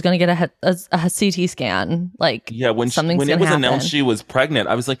 oh, she's going to get a CT scan. When it was announced she was pregnant,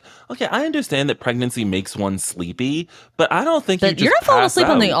 I was like, okay, I understand that pregnancy makes one sleepy, but I don't think you're not falling asleep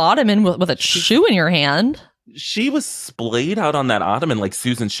on the ottoman with a shoe in your hand. She was splayed out on that ottoman like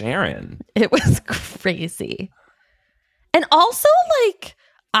Susan Sharon. It was crazy. And also,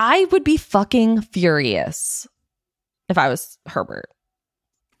 I would be fucking furious if I was Herbert.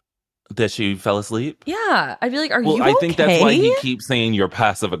 That she fell asleep? Yeah. I'd be like, are you okay? I think that's why he keeps saying you're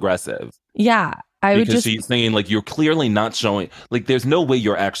passive aggressive. Yeah. Because she's saying, you're clearly not showing, there's no way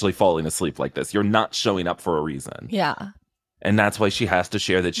you're actually falling asleep like this. You're not showing up for a reason. Yeah. And that's why she has to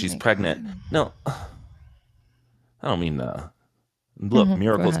share that she's pregnant. God. No. I don't mean look,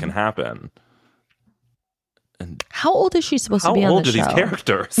 miracles can happen. And how old is she supposed to be on the show? How old are these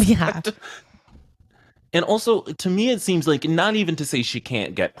characters? Yeah. And also, to me, it seems like, not even to say she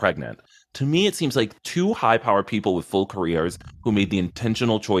can't get pregnant. To me, it seems like two high-powered people with full careers who made the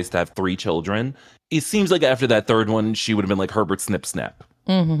intentional choice to have 3 children. It seems like after that third one, she would have been like Herbert Snip Snap.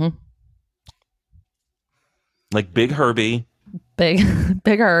 Mm-hmm. Like Big Herbie.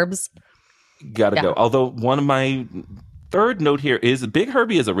 Big Herbs. Gotta go. Although one of my third note here is Big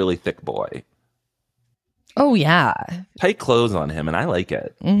Herbie is a really thick boy. Oh, yeah. Tight clothes on him, and I like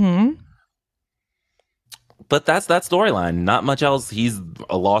it. Mm-hmm. But that's that storyline. Not much else. He's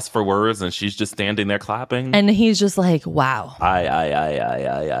a loss for words, and she's just standing there clapping. And he's just like, wow.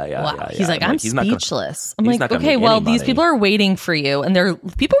 Wow. He's like, I'm speechless. I'm he's like, not gonna okay, make well, any these money. people are waiting for you, and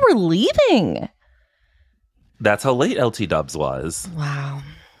people were leaving. That's how late LT Dubs was. Wow.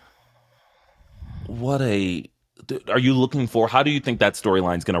 Are you looking for, how do you think that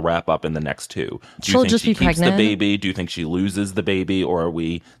storyline's going to wrap up in the next two? Do you She'll think just she be keeps pregnant? the baby? Do you think she loses the baby? Or are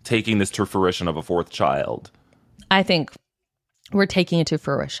we taking this to fruition of a fourth child? I think we're taking it to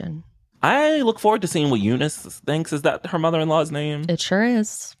fruition. I look forward to seeing what Eunice thinks. Is that her mother-in-law's name? It sure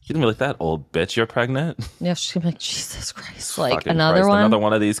is. She's going to be like, that old bitch, you're pregnant? Yeah, she's gonna be like, Jesus Christ. Like, Fucking another Christ, one. Another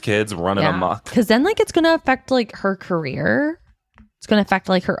one of these kids running amok. Because then, like, it's going to affect, like, her career. It's going to affect,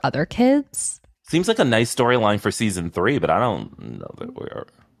 like, her other kids. Seems like a nice storyline for season 3, but I don't know that we are.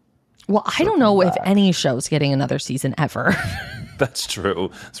 Well, I don't know if any show's getting another season ever. That's true.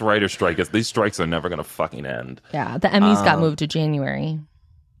 It's writer strike. These strikes are never going to fucking end. Yeah, the Emmys got moved to January.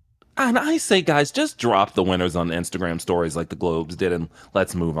 And I say, guys, just drop the winners on Instagram stories like the Globes did, and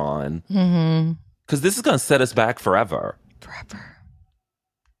let's move on. Because this is going to set us back forever.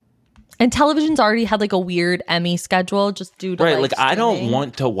 And television's already had like a weird Emmy schedule just due to Right, like I don't streaming.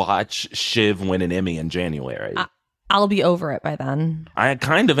 want to watch Shiv win an Emmy in January. I'll be over it by then. I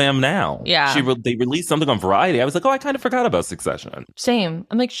kind of am now. Yeah. They released something on Variety. I was like, oh, I kind of forgot about Succession. Same.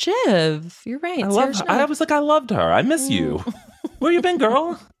 I'm like, Shiv, you're right. I love her. I was like, I loved her. I miss you. Where you been,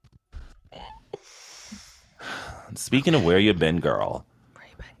 girl? Speaking of where you been, girl.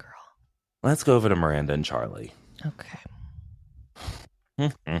 Let's go over to Miranda and Charlie. Okay.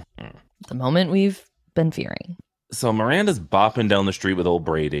 The moment we've been fearing. So Miranda's bopping down the street with old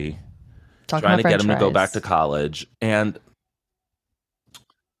Brady, trying to get him to go back to college. And,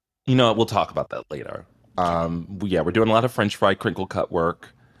 you know, we'll talk about that later. Yeah, we're doing a lot of French fry crinkle cut work.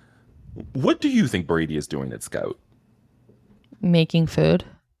 What do you think Brady is doing at Scout? Making food.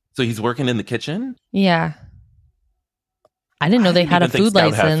 So he's working in the kitchen? Yeah. I didn't know they had a food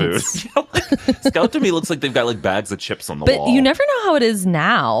Scout had license. food. Scout to me looks like they've got like bags of chips on the wall. But you never know how it is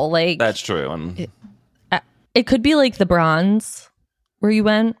now. Like That's true. And it could be like the Bronze where you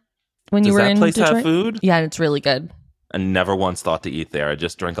went when you were in place Detroit. have food? Yeah, it's really good. I never once thought to eat there. I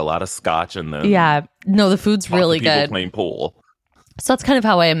just drank a lot of scotch and then No, the food's really good. Playing pool. So that's kind of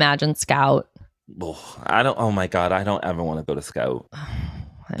how I imagine Scout. Oh, oh my God, I don't ever want to go to Scout.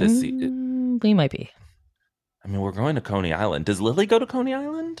 We might be. I mean, we're going to Coney Island. Does Lily go to Coney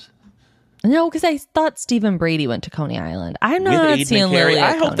Island? No, because I thought Stephen Brady went to Coney Island. I'm With not Aidan seeing and Carrie? Lily.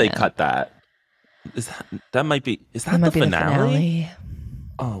 I hope they Coney. cut that. Is that might be That might the be finale?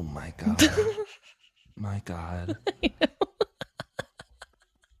 Oh my God. My God.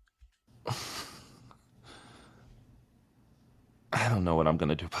 I don't know what I'm going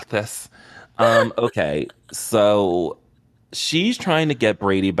to do about this. Okay, so she's trying to get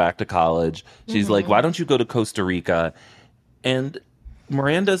Brady back to college. She's like, why don't you go to Costa Rica? And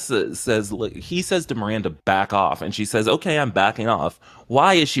Miranda says, look, he says to Miranda, back off. And she says, okay, I'm backing off.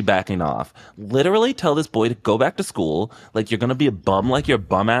 Why is she backing off? Literally tell this boy to go back to school. Like, you're going to be a bum like your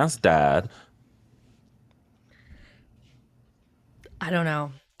bum ass dad. I don't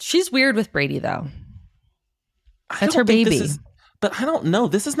know. She's weird with Brady, though. I That's don't her think baby. But I don't know.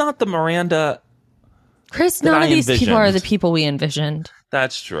 This is not the Miranda. Chris, none I of these people are the envisioned. people we envisioned.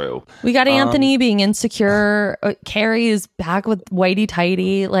 That's true. We got Anthony being insecure. Carrie is back with Whitey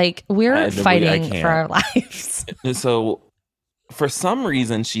Tighty. Like, we're fighting can't. for our lives. So for some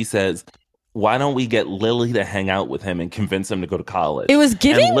reason, she says, why don't we get Lily to hang out with him and convince him to go to college? It was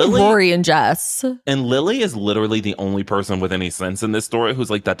giving And Lily- Rory and Jess. And Lily is literally the only person with any sense in this story who's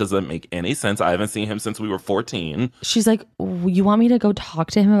like, that doesn't make any sense. I haven't seen him since we were 14. She's like, you want me to go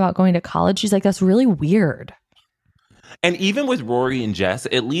talk to him about going to college? She's like, that's really weird. And even with Rory and Jess,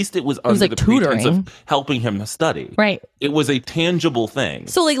 at least it was under like the pretense tutoring. of helping him to study. Right. It was a tangible thing.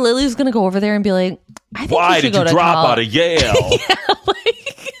 So, like, Lily's going to go over there and be like, I think Why you should did you go to drop college. out of Yale? Yeah,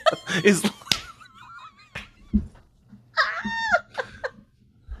 like, Is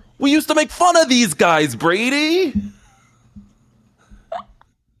we used to make fun of these guys, Brady.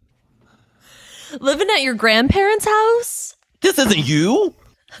 living at your grandparents' house? This isn't you.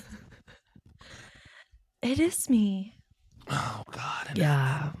 It is me. Oh, God.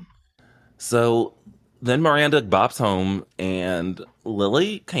 Yeah. So then Miranda bops home, and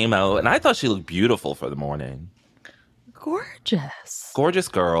Lily came out, and I thought she looked beautiful for the morning. Gorgeous. Gorgeous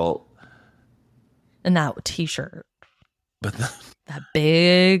girl. And that t-shirt. But that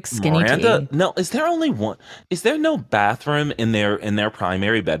big skinny Miranda, tea. no, is there only one? Is there no bathroom in their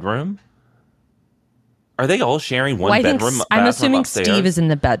primary bedroom? Are they all sharing one bedroom? I'm assuming upstairs? Steve is in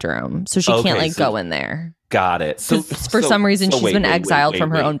the bedroom, so she can't Okay, go in there. Got it. So For some reason, she's been exiled from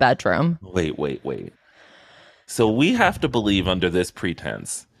her own bedroom. Wait. So we have to believe under this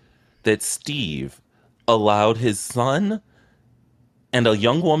pretense that Steve allowed his son and a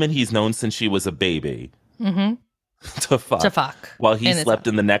young woman he's known since she was a baby to fuck while he slept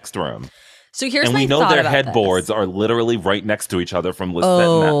in the next room. So here's and my we know thought their about headboards this. are literally right next to each other from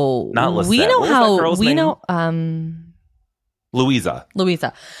Lisette. Not Lisette. We know what was how that girl's we name? know. Louisa.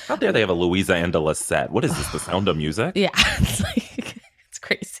 How dare they have a Louisa and a Lisette? What is this? The Sound of Music? Yeah, it's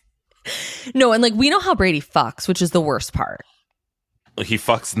crazy. No, and we know how Brady fucks, which is the worst part. He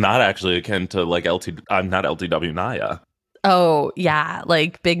fucks not actually akin to not LTW Naya. Oh yeah,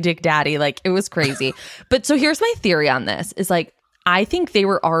 Big Dick Daddy. It was crazy. But so here's my theory on this: is I think they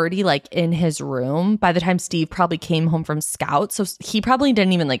were already in his room by the time Steve probably came home from Scouts. So he probably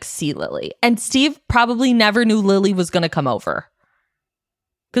didn't even see Lily. And Steve probably never knew Lily was going to come over.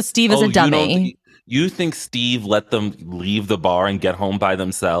 Because Steve is a dummy. You think Steve let them leave the bar and get home by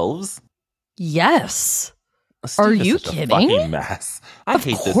themselves? Yes. Steve Are is you such kidding? A fucking mess. I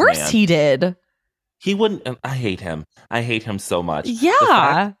hate this man. Of course he did. He wouldn't. I hate him. I hate him so much.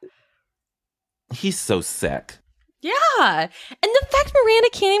 Yeah. He's so sick. Yeah. And the fact Miranda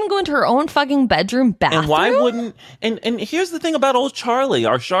can't even go into her own fucking bedroom bathroom. And why wouldn't... And here's the thing about old Charlie,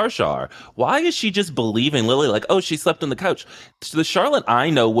 our Shar. Why is she just believing Lily she slept on the couch? The Charlotte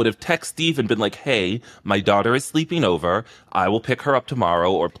I know would have texted Steve and been like, hey, my daughter is sleeping over. I will pick her up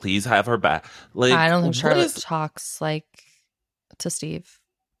tomorrow, or please have her back. I don't think Charlotte talks to Steve.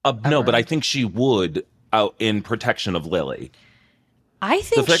 No, but I think she would out in protection of Lily. I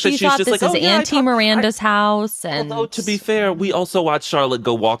think she thought this is Auntie Miranda's house. And although, to be fair, we also watched Charlotte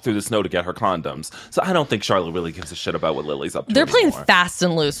go walk through the snow to get her condoms. So I don't think Charlotte really gives a shit about what Lily's up to They're anymore. playing fast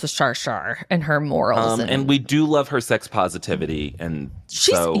and loose with Shar and her morals. And we do love her sex positivity. And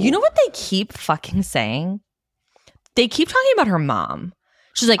you know what they keep fucking saying? They keep talking about her mom.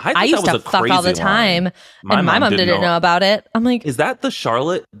 She's like, I used to fuck all the time. And my mom didn't know about it. I'm like, is that the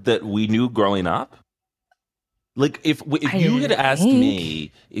Charlotte that we knew growing up? If you had asked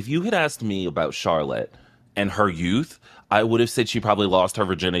me about Charlotte and her youth, I would have said she probably lost her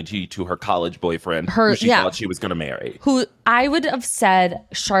virginity to her college boyfriend who she thought she was going to marry. Who I would have said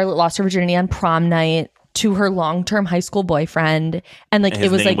Charlotte lost her virginity on prom night to her long-term high school boyfriend. And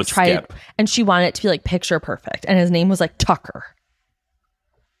it was Skip. And she wanted it to be picture perfect. And his name was Tucker.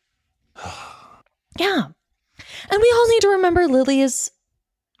 Yeah. And we all need to remember Lily is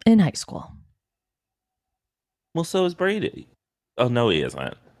in high school. Well, so is Brady. Oh, no, he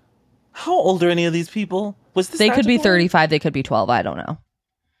isn't. How old are any of these people? They could be 35. They could be 12. I don't know.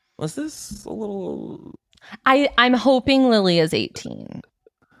 Was this a little... I'm hoping Lily is 18.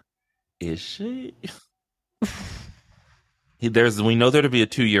 Is she? We know there to be a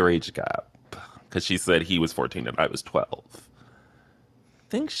 2-year age gap because she said he was 14 and I was 12. I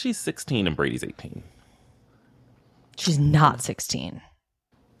think she's 16 and Brady's 18. She's not 16.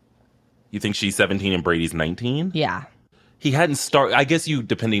 You think she's 17 and Brady's 19? Yeah. He hadn't started. I guess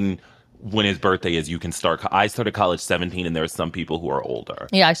depending when his birthday is, you can start. I started college 17 and there are some people who are older.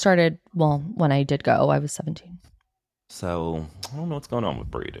 Yeah, I started, when I did go, I was 17. So, I don't know what's going on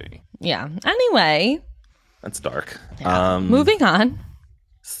with Brady. Yeah. Anyway. That's dark. Yeah. Moving on.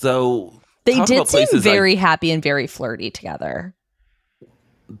 So, they did seem very happy and very flirty together.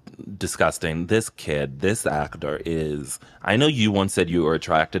 Disgusting. This actor is... I know you once said you were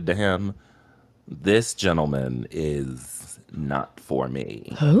attracted to him. This gentleman is not for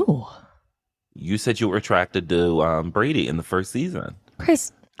me. Who? You said you were attracted to Brady in the first season.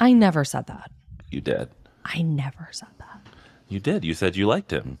 Chris, I never said that. You did. I never said that. You did. You said you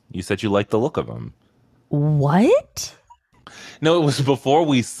liked him. You said you liked the look of him. What? No, it was before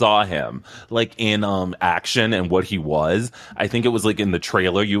we saw him, in action and what he was. I think it was in the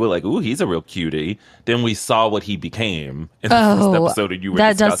trailer. You were like, "Ooh, he's a real cutie." Then we saw what he became in the first episode, and you were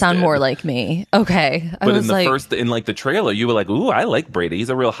that disgusted. does sound more like me. Okay, but in the trailer, you were like, "Ooh, I like Brady. He's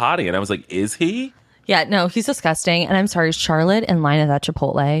a real hottie," and I was like, "Is he?" Yeah, no, he's disgusting. And I'm sorry, Charlotte in line at that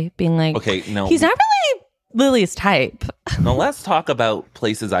Chipotle being like, "Okay, no, he's not really Lily's type." Now let's talk about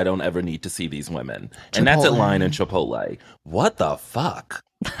places I don't ever need to see these women. Chipotle. And that's at line and Chipotle. What the fuck?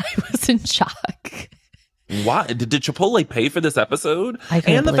 I was in shock. Why did Chipotle pay for this episode?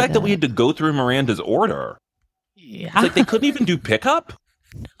 And the fact that we had to go through Miranda's order. Yeah. It's they couldn't even do pickup?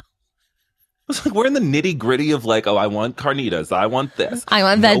 No. It's we're in the nitty gritty of I want carnitas. I want this. I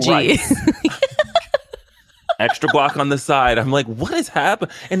want veggies. extra guac on the side. I'm like, what is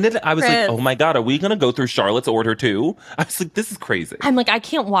happening? And then I was like, oh my God, are we going to go through Charlotte's order too? I was like, this is crazy. I'm like, I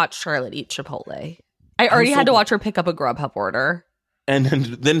can't watch Charlotte eat Chipotle. I already had to watch her pick up a Grubhub order. And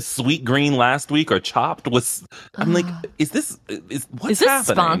then Sweet Green last week or Chopped was, I'm like, is this happening?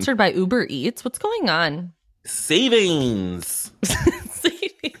 Sponsored by Uber Eats? What's going on? Savings. Savings.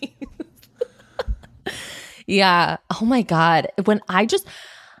 Yeah. Oh my God. I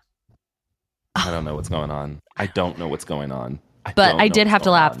don't know what's going on. I don't know what's going on. But I did have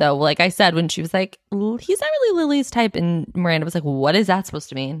to laugh though. Like I said, when she was like, he's not really Lily's type. And Miranda was like, what is that supposed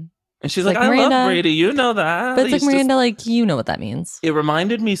to mean? And she's like, I love Brady. You know that. But it's like, Miranda, like, you know what that means. It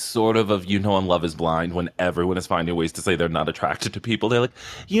reminded me sort of and Love is Blind when everyone is finding ways to say they're not attracted to people. They're like,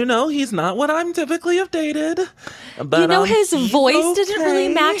 he's not what I'm typically have dated. But, his voice didn't really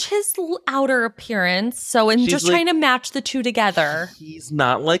match his outer appearance. So, and just trying to match the two together. He's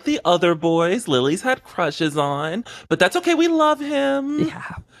not like the other boys Lily's had crushes on. But that's okay. We love him.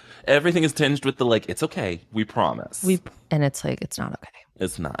 Yeah. Everything is tinged with the, like, it's okay. We promise. And it's like, it's not okay.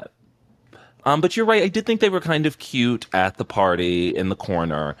 It's not. But you're right. I did think they were kind of cute at the party in the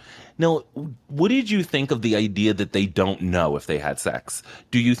corner. Now, what did you think of the idea that they don't know if they had sex?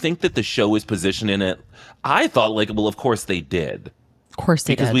 Do you think that the show is positioned in it? I thought, like, well, of course they did. Of course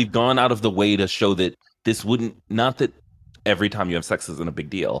they did. Because we've gone out of the way to show that this wouldn't, not that every time you have sex isn't a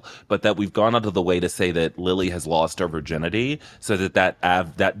big deal, but that we've gone out of the way to say that Lily has lost her virginity so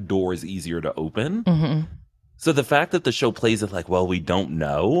that door is easier to open. Mm-hmm. So the fact that the show plays it like, well, we don't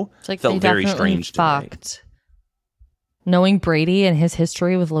know, felt very strange to me. Knowing Brady and his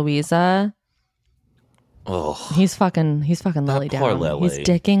history with Louisa, he's fucking Lily down. Poor Lily. He's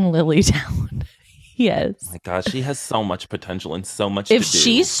dicking Lily down. He is. Oh my gosh, she has so much potential and so much to do. If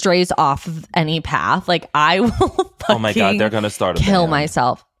she strays off of any path, like I will fucking oh my God, they're going to start a kill band.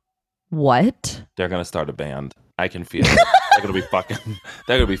 myself. What? They're going to start a band. I can feel it. They're going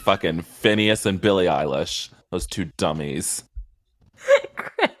to be fucking Phineas and Billie Eilish. Those two dummies.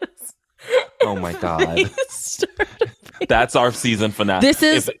 Chris. Oh my God. That's our season finale.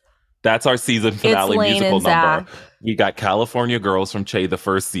 That's our season finale musical number. We got California Girls from Che the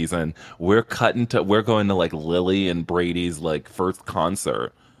first season. We're going to like Lily and Brady's like first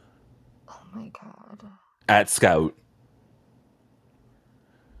concert. Oh my God. At Scout.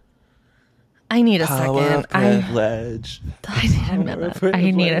 I need a second. Privilege. I need a minute.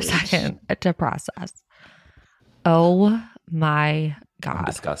 I need a second to process. Oh my God. I'm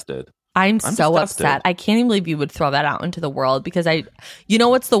disgusted. I'm so disgusted. Upset. I can't even believe you would throw that out into the world because you know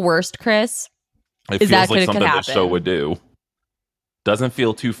what's the worst, Chris? It feels like something this show would do. Doesn't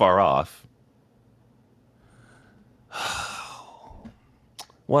feel too far off.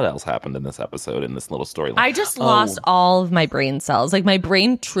 What else happened in this episode, in this little storyline? I just lost all of my brain cells. Like my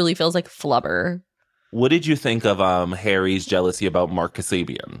brain truly feels like flubber. What did you think of Harry's jealousy about Mark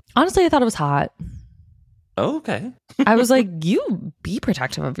Kasabian? Honestly, I thought it was hot. Oh, okay. I was like, you be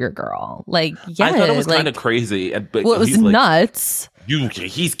protective of your girl. Like, yeah. I thought it was kind of crazy. But well, it was nuts.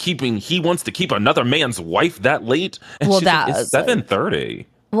 He wants to keep another man's wife that late. And well, it's 7:30.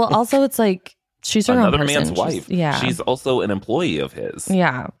 Well, also it's like, she's her another own person. Man's wife. Yeah. She's also an employee of his.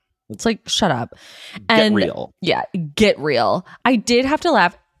 Yeah. It's like, shut up. Get real. Yeah, get real. I did have to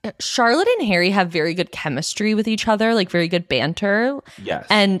laugh. Charlotte and Harry have very good chemistry with each other, like very good banter. Yes.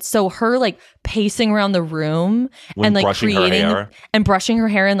 And so her like pacing around the room and like brushing her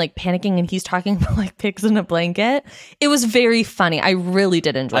hair and like panicking, and he's talking about like pigs in a blanket. It was very funny. I really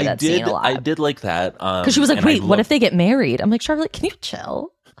did enjoy that scene a lot. I did like that. Because she was like, wait, what if they get married? I'm like, Charlotte, can you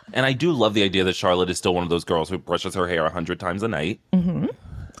chill? And I do love the idea that Charlotte is still one of those girls who brushes her hair 100 times a night. Mm-hmm.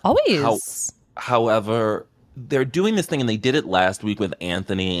 Always. However, they're doing this thing, and they did it last week with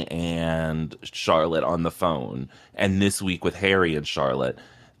Anthony and Charlotte on the phone, and this week with Harry and Charlotte,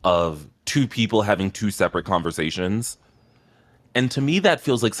 of two people having two separate conversations. And to me, that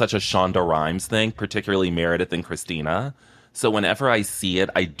feels like such a Shonda Rhimes thing, particularly Meredith and Christina. So whenever I see it,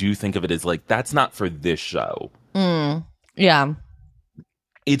 I do think of it as like, that's not for this show. Yeah.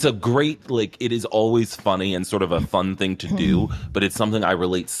 It's a great, like, it is always funny and sort of a fun thing to do, but it's something I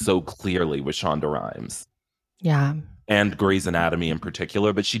relate so clearly with Shonda Rhimes. Yeah. And Grey's Anatomy in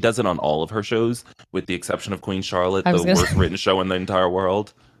particular, but she does it on all of her shows, with the exception of Queen Charlotte, the worst written show in the entire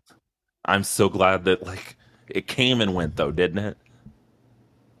world. I'm so glad that, like, it came and went, though, didn't it?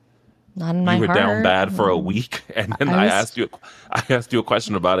 Not in my heart. You were down bad for a week, and then I asked you a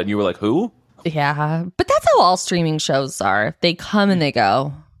question about it, and you were like, who? Yeah, but that's how all streaming shows are. They come and they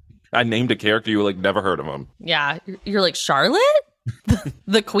go. I named a character, you were like, never heard of him. Yeah, you're like, Charlotte?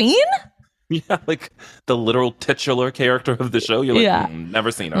 The Queen? Yeah, like the literal titular character of the show. You're like,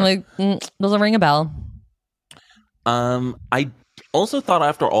 never seen her. I'm like, doesn't ring a bell. I also thought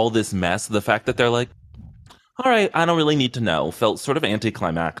after all this mess, the fact that they're like, all right, I don't really need to know, felt sort of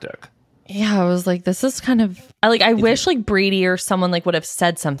anticlimactic. Yeah, I was like, this is kind of I wish like Brady or someone like would have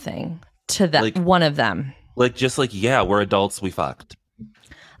said something to that Like- one of them. Like, just like, yeah, we're adults, we fucked.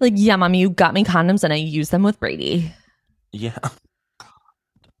 Like, yeah, mommy, you got me condoms and I used them with Brady. Yeah.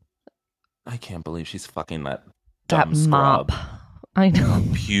 I can't believe she's fucking that That dumb scrub. mop. I know.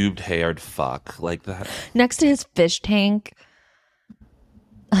 Pubed haired fuck like that. Next to his fish tank.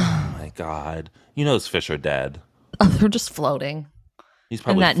 Oh my god. You know those fish are dead. Oh, they're just floating. He's And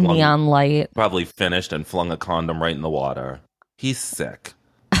probably that neon light. probably finished and flung a condom right in the water. He's sick.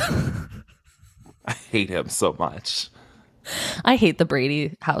 I hate him so much. I hate the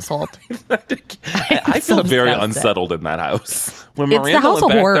Brady household. I feel so very disgusted. unsettled in that house. When It's the Miranda house went of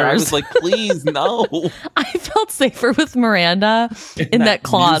back there, I horrors. was like, please, no. I felt safer with Miranda in that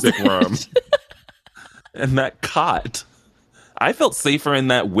closet. music room. And that cot. I felt safer in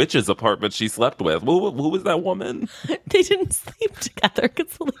that witch's apartment she slept with. Who was that woman? They didn't sleep together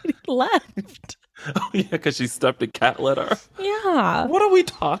because the lady left. Oh, yeah, because she stepped in cat litter. Yeah. What are we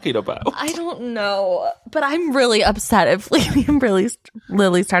talking about? I don't know. But I'm really upset if Lily and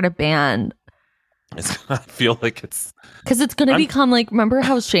Lily start a band. I feel like it's Because it's going to become like, remember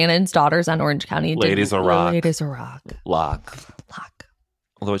how Shannon's daughters on Orange County did Ladies of Rock. Ladies of Rock. Lock. Lock.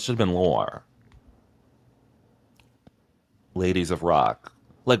 Although it should have been Lore. Ladies of Rock.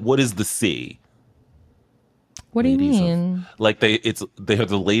 Like, what is the C? What do you Ladies of- mean? Like they are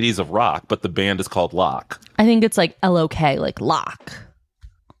the Ladies of Rock, but the band is called Lock. I think it's like LOK, like lock.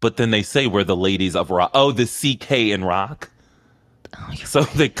 But then they say we're the Ladies of Rock. Oh, the CK in Rock. Oh, So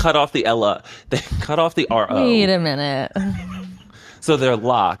they cut off the L. They cut off the RO. wait a minute. So they're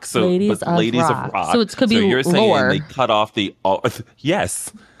Lock. So Ladies but of Ladies Rock. of Rock. So it could be you're saying Lore. they cut off the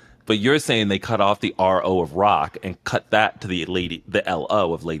yes. But you're saying they cut off the RO of Rock and cut that to the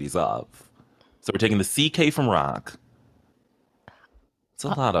LO of Ladies of. So we're taking the CK from Rock. It's a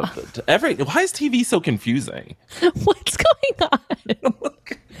lot of why is TV so confusing? What's going on?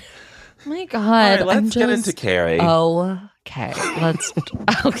 Oh my God. All right, let's I'm get just... into Carrie. Okay. Let's.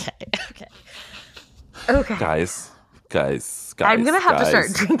 Okay. Guys. I'm going to have to start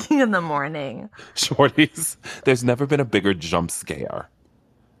guys. drinking in the morning. Shorties, there's never been a bigger jump scare.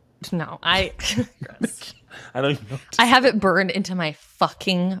 No, I don't know. I have it burned into my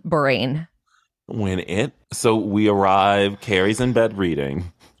fucking brain. So we arrive, Carrie's in bed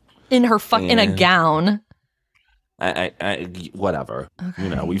reading. In her in a And- gown. Whatever. Okay. You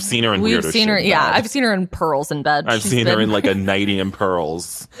know, we've seen her in We've weirder seen her. shit in Yeah, bed. I've seen her in pearls in bed. I've seen her in like a nightie and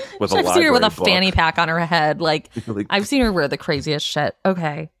pearls with a I've seen her with a library book. fanny pack on her head. Like Like- I've seen her wear the craziest shit.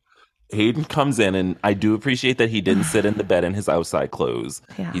 Okay. Hayden comes in, and I do appreciate that he didn't sit in the bed in his outside clothes.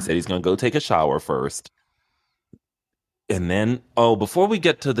 Yeah. He said he's going to go take a shower first. And then, before we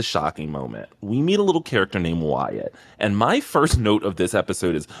get to the shocking moment, we meet a little character named Wyatt. And my first note of this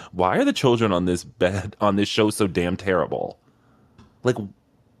episode is, why are the children on this show so damn terrible? Like,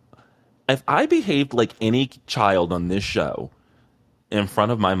 if I behaved like any child on this show in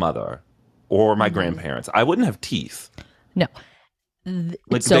front of my mother or my grandparents, I wouldn't have teeth. No. Like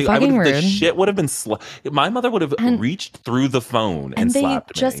It's so fucking rude. The shit would have been. My mother would have reached through the phone and they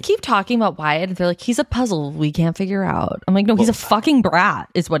slapped just me. keep talking about Wyatt. And they're like, he's a puzzle we can't figure out. I'm like, no, he's a fucking brat,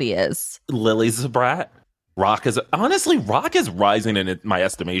 is what he is. Lily's a brat. Rock is rising in my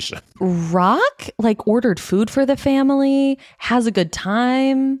estimation. Rock like ordered food for the family, has a good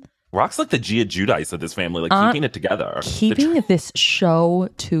time, Rock's like the Gia Judice of this family, like keeping it together. keeping this show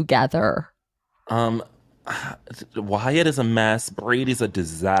together. Wyatt is a mess. Brady's a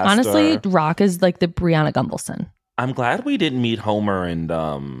disaster. Honestly, Rock is like the Brianna Gumbelson. I'm glad we didn't meet Homer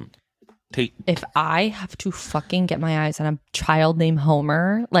and Tate. If I have to fucking get my eyes on a child named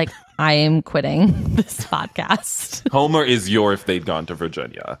Homer, like I am quitting this podcast. Homer is if they'd gone to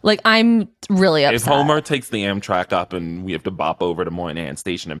Virginia. Like I'm really upset. If Homer takes the Amtrak up and we have to bop over to Moynihan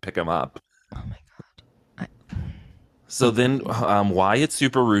Station and pick him up. Oh my God. So then Wyatt's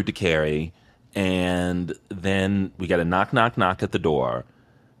super rude to Carrie. And then we get a knock, knock, knock at the door.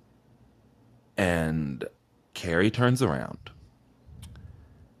 And Carrie turns around.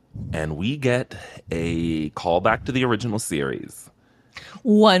 And we get a callback to the original series.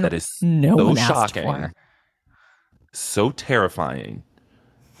 One That is no so one asked shocking. for. So terrifying.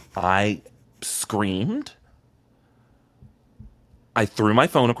 I screamed. I threw my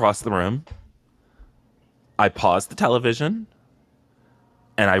phone across the room. I paused the television.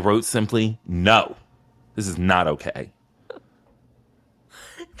 And I wrote simply, no, this is not okay.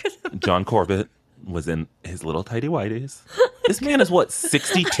 John Corbett was in his little tidy whities. This man is what,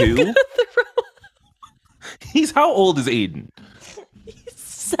 62? He's how old is Aidan?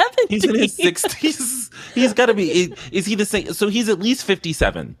 70. He's in his 60s. He's got to be. Is he the same? So he's at least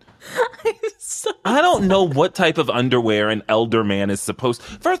 57. I don't know what type of underwear an elder man is supposed.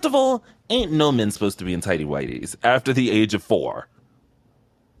 First of all, ain't no men supposed to be in tighty whities after the age of 4.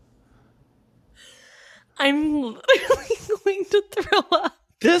 I'm literally going to throw up.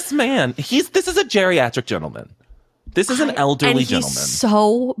 This man, this is a geriatric gentleman. This is an elderly gentleman.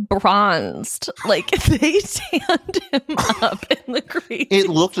 So bronzed. Like, they tanned him up in the crazy. It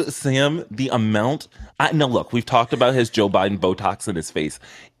looked, Sam, the amount. No, look, we've talked about his Joe Biden Botox in his face.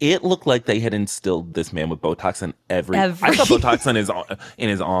 It looked like they had instilled this man with Botox in every. I saw Botox in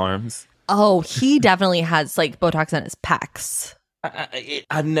his arms. Oh, he definitely has like Botox in his pecs.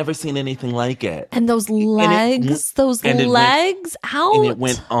 I've never seen anything like it. And those legs, out. And it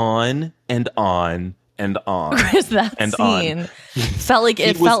went on and on. And on. Where's that and scene? Felt like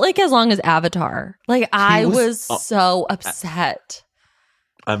as long as Avatar. Like I was so upset.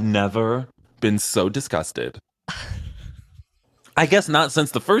 I've never been so disgusted. I guess not since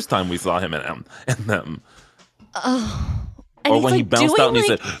the first time we saw him in them. Oh. Or when he bounced out and he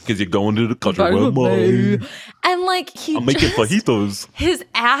said, "Because you're going to the country with me." And like I'm making fajitas. His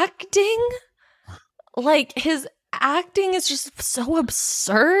acting is just so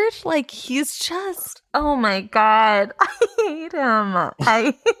absurd. Like he's just, oh my God, I hate him.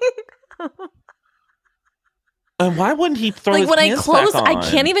 And why wouldn't he throw like his when pants I close, back on?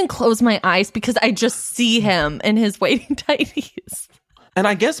 I can't even close my eyes because I just see him in his waiting tighties. And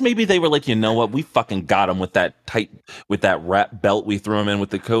I guess maybe they were like, you know what? We fucking got him with that wrap belt we threw him in with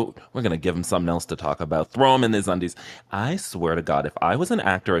the coat. We're going to give him something else to talk about. Throw him in his undies. I swear to God, if I was an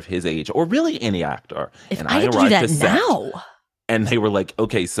actor of his age, or really any actor, and I had to do that now. And they were like,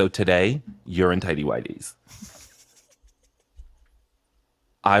 okay, so today you're in tighty whities.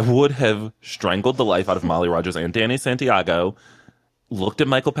 I would have strangled the life out of Molly Rogers and Danny Santiago, looked at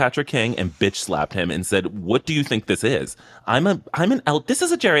Michael Patrick King and bitch slapped him and said, "What do you think this is? This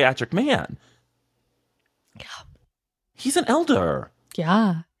is a geriatric man." Yeah. He's an elder.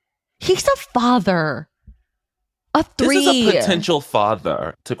 Yeah. He's a father of 3. This is a potential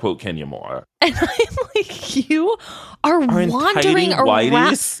father, to quote Kenya Moore. And I'm like, you are wandering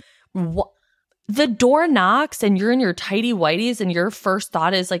around. The door knocks and you're in your tighty whities and your first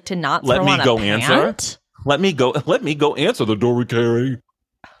thought is like to not throw on a pant? Answer. Let me go answer the door, Carrie.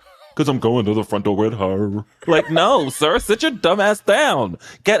 Because I'm going to the front door with her. Like, no, sir, sit your dumb ass down.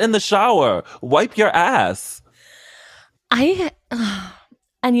 Get in the shower. Wipe your ass. We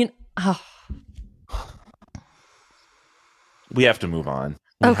have to move on.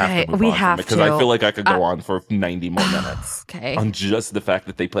 We have to. Because I feel like I could go on for 90 more minutes. Okay. On just the fact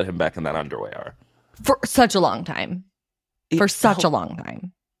that they put him back in that underwear. For such a long time. A long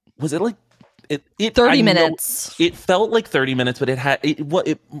time. Was it like 30 minutes. It felt like 30 minutes, but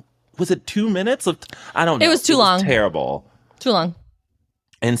was it 2 minutes of I don't know. It was too long. Terrible. Too long.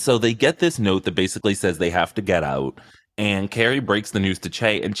 And so they get this note that basically says they have to get out. And Carrie breaks the news to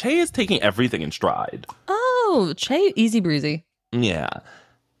Che, and Che is taking everything in stride. Oh, Che, easy breezy. Yeah.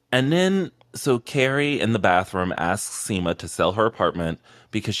 And then so Carrie in the bathroom asks Seema to sell her apartment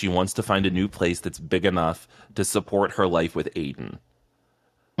because she wants to find a new place that's big enough to support her life with Aidan.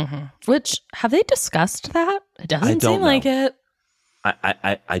 Mm-hmm. Which, have they discussed that? It doesn't seem like it.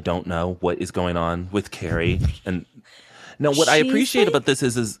 I don't know what is going on with Carrie. And no, what I appreciate about this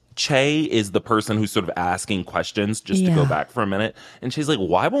is Che is the person who's sort of asking questions, just to go back for a minute. And she's like,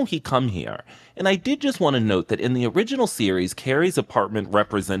 why won't he come here? And I did just want to note that in the original series, Carrie's apartment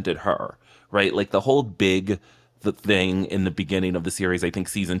represented her, right? Like the whole the thing in the beginning of the series, I think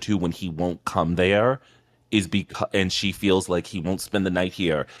season 2, when he won't come there, is because, and she feels like he won't spend the night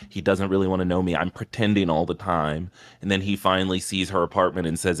here. He doesn't really want to know me. I'm pretending all the time. And then he finally sees her apartment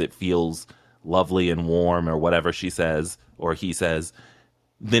and says it feels lovely and warm, or whatever she says, or he says.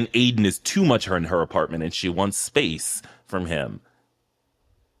 Then Aidan is too much in her apartment and she wants space from him.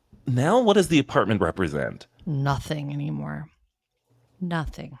 Now what does the apartment represent? Nothing anymore.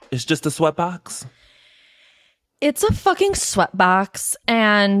 Nothing. It's just a sweatbox? It's a fucking sweatbox,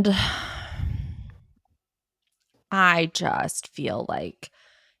 and I just feel like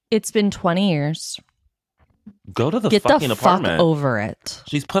it's been 20 years. Go to the Get fucking the apartment. fuck over it.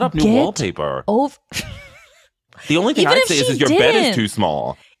 She's put up new wallpaper. The only thing I'd say is your bed is too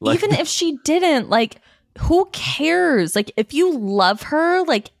small. Like, even if she didn't, like, who cares? Like, if you love her,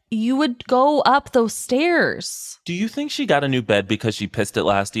 like, you would go up those stairs. do you think she got a new bed because she pissed it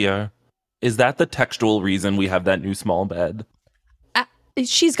last year? Is that the textual reason we have that new small bed?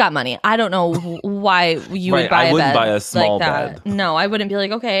 she's got money. I don't know why you would buy I a wouldn't bed buy a small like that. bed. No, I wouldn't be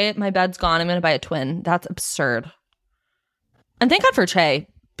like, okay, my bed's gone. I'm going to buy a twin. That's absurd. And thank God for Che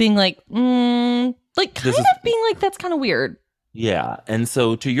being like, like kind of being like, that's kind of weird. Yeah. And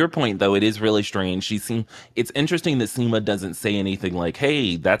so to your point, though, it is really strange. It's interesting that Seema doesn't say anything like,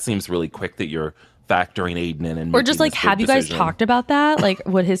 hey, that seems really quick that you're factoring Aidan in. And or just like, have you guys talked about that? Like,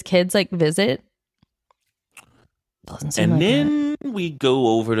 would his kids like visit? Doesn't seem and like then we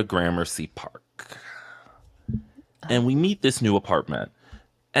go over to Gramercy Park. And we meet this new apartment.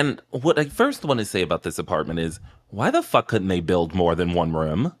 And what I first want to say about this apartment is, why the fuck couldn't they build more than one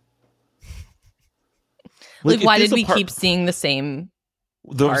room? Like why did we keep seeing the same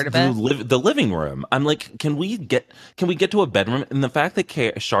part of it? The living room. I'm like, can we get to a bedroom? And the fact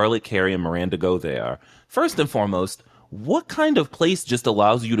that Charlotte, Carrie, and Miranda go there, first and foremost, what kind of place just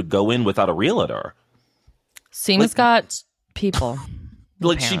allows you to go in without a realtor? Seema's got people.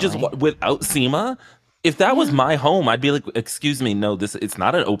 Like apparently. She just without Seema. If that was my home, I'd be like, excuse me, no, it's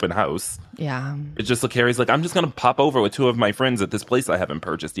not an open house. Yeah. It's just like Carrie's like, I'm just going to pop over with two of my friends at this place I haven't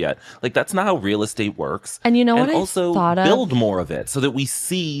purchased yet. Like, that's not how real estate works. And you know what also I thought of? Build more of it so that we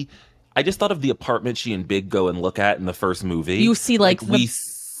see. I just thought of the apartment she and Big go and look at in the first movie. You see we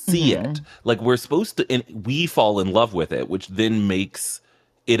see it. Like, we're supposed to, and we fall in love with it, which then makes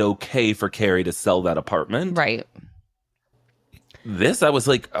it okay for Carrie to sell that apartment. Right. This, I was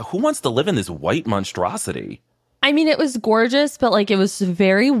like, who wants to live in this white monstrosity? I mean, it was gorgeous, but like it was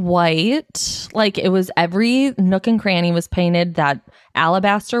very white. Like it was every nook and cranny was painted that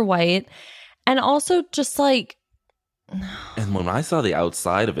alabaster white. And also just like. And when I saw the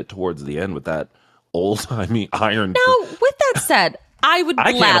outside of it towards the end with that old-timey iron. Now, with that said, I would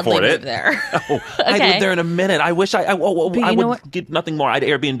gladly live there. Oh, okay. I'd live there in a minute. I wish I would get nothing more. I'd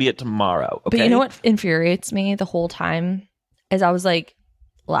Airbnb it tomorrow. Okay? But you know what infuriates me the whole time? Is I was like,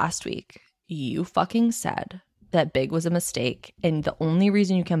 last week, you fucking said that Big was a mistake. And the only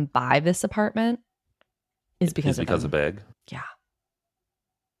reason you can buy this apartment is because of Big. Yeah.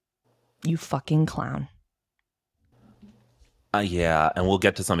 You fucking clown. Yeah. And we'll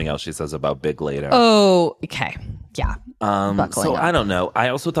get to something else she says about Big later. Oh, okay. Yeah. So I don't know. I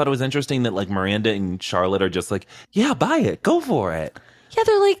also thought it was interesting that like Miranda and Charlotte are just like, yeah, buy it. Go for it. Yeah.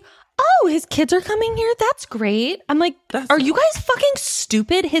 They're like, oh, his kids are coming here? That's great. I'm like, are you guys fucking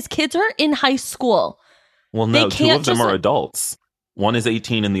stupid? His kids are in high school. Well, no, two of them are adults. One is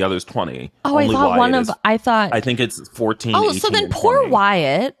 18 and the other's 20. Oh, I think it's 14, Oh, 18, so then and poor 20.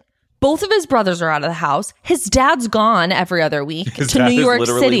 Wyatt, both of his brothers are out of the house. His dad's gone every other week His to dad New York is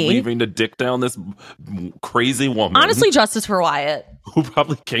literally City. leaving to dick down this crazy woman. Honestly, justice for Wyatt. Who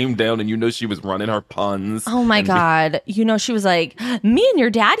probably came down and she was running her puns. Oh my God. She was like, me and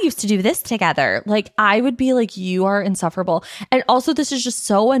your dad used to do this together. Like, I would be like, you are insufferable. And also, this is just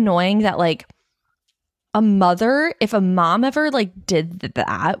so annoying that like if a mom ever like did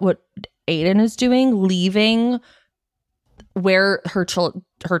that, what Aidan is doing, leaving where her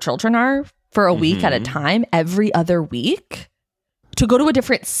children are for a week at a time, every other week to go to a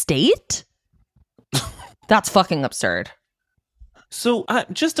different state. That's fucking absurd. So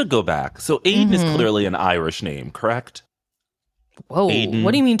just to go back, so Aidan is clearly an Irish name, correct? Whoa, Aidan.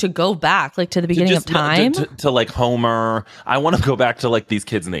 What do you mean to go back? Like to the beginning of time? To like Homer. I want to go back to like these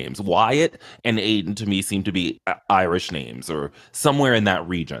kids' names. Wyatt and Aidan to me seem to be Irish names or somewhere in that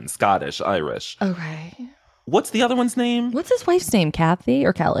region. Scottish, Irish. Okay. What's the other one's name? What's his wife's name? Kathy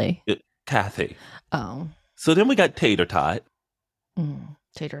or Kelly? Kathy. Oh. So then we got Tater Tot.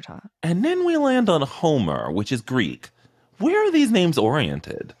 Tater Tot. And then we land on Homer, which is Greek. Where are these names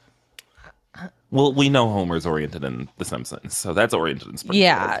oriented? Well, we know Homer's oriented in The Simpsons, so that's oriented in Springfield.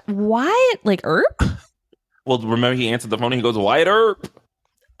 Yeah. Wyatt, like Earp? Well, remember he answered the phone and he goes, Wyatt Earp.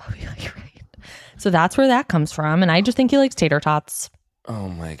 Oh, yeah, you're right. So that's where that comes from, and I just think he likes tater tots. Oh,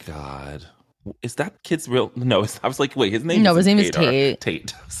 my God. Is that kid's real? No, I was like, wait, his name is Tate.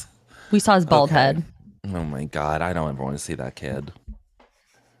 Tate. We saw his bald head. Oh, my God. I don't ever want to see that kid.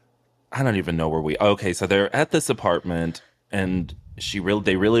 I don't even know where okay, so they're at this apartment, and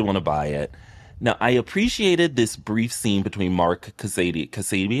they really want to buy it. Now, I appreciated this brief scene between Mark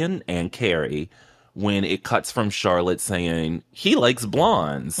Kasabian and Carrie when it cuts from Charlotte saying, he likes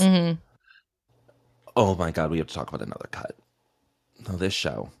blondes. Mm-hmm. Oh, my God, we have to talk about another cut. No, this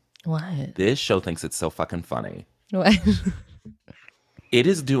show. What? This show thinks it's so fucking funny. What? It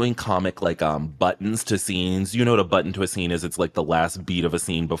is doing comic, like, buttons to scenes. You know what a button to a scene is? It's like the last beat of a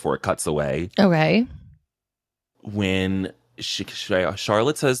scene before it cuts away. Okay. When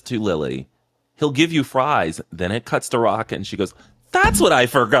Charlotte says to Lily, he'll give you fries. Then it cuts to Rock and she goes, that's what I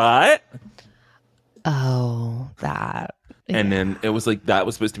forgot. Oh, that. And then it was like that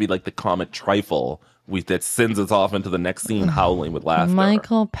was supposed to be like the comic trifle that sends us off into the next scene howling with laughter.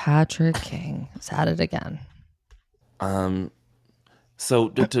 Michael Patrick King is at it again. So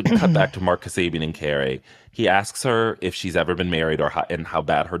to cut back to Mark Kasabian and Carrie, he asks her if she's ever been married and how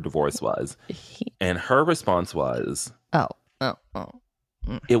bad her divorce was. And her response was,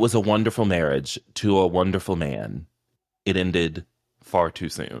 it was a wonderful marriage to a wonderful man. It ended far too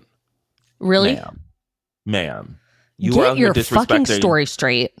soon. Really? Ma'am. You Get are out here your fucking disrespecting story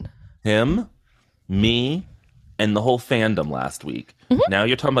straight. him, me, and the whole fandom last week. Now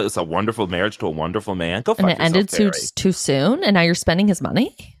you're talking about it's a wonderful marriage to a wonderful man. Go fuck yourself, And it ended Carrie. too soon, and now you're spending his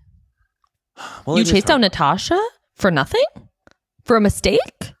money? Well, You chased down Natasha for nothing? For a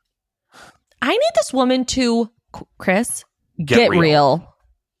mistake? I need this woman to, Chris, get real.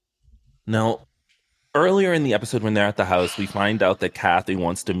 Now, earlier in the episode when they're at the house, we find out that Kathy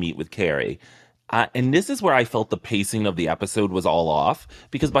wants to meet with Carrie. And this is where I felt the pacing of the episode was all off,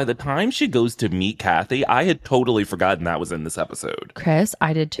 because by the time she goes to meet Kathy, I had totally forgotten that was in this episode. Chris,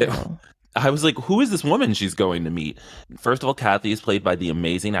 I did too. I was like, who is this woman she's going to meet? First of all, Kathy is played by the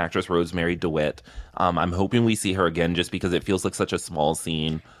amazing actress Rosemary DeWitt. I'm hoping we see her again just because it feels like such a small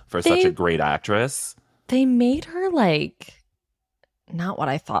scene for such a great actress. They made her like not what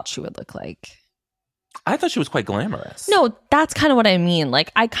I thought she would look like. I thought she was quite glamorous. No, that's kind of what I mean.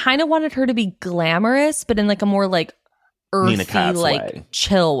 Like, I kind of wanted her to be glamorous, but in like a more like Nina earthy, Katz like way.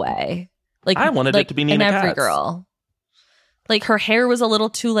 chill way. Like I wanted it to be Nina in every Katz. girl. Like her hair was a little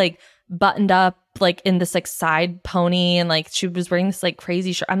too like buttoned up, like in this like side pony, and like she was wearing this like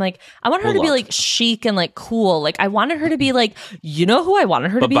crazy shirt. I'm like, I want her to be like chic and like cool. Like I wanted her to be like, you know who I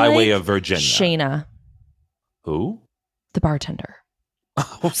wanted her to be? But by like? way of Virginia. Shayna. Who? The bartender.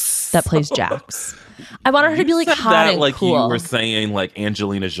 Oh, that plays Jax. I wanted her to be like hot that and like cool. You were saying like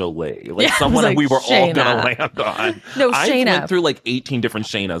Angelina Jolie, like Yeah, someone like, we were Shayna. all gonna land on. No, I Shayna. went through like 18 different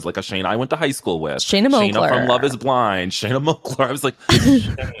Shaynas, like a Shayna I went to high school with, Shayna Moakler from Love Is Blind, Shayna Moakler. I was like,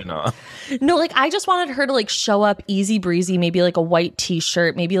 Shayna. No, like I just wanted her to like show up easy breezy, maybe like a white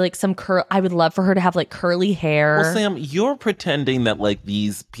t-shirt, maybe like some curl. I would love for her to have like curly hair. Well, Sam, you're pretending that like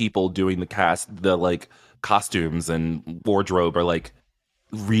these people doing the cast, the like costumes and wardrobe are like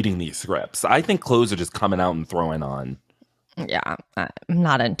reading these scripts. I think clothes are just coming out and throwing on. Yeah, I'm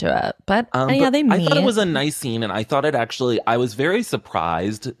not into it. But but they I thought it was a nice scene, and I thought it actually, I was very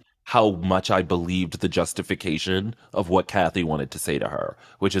surprised how much I believed the justification of what Kathy wanted to say to her,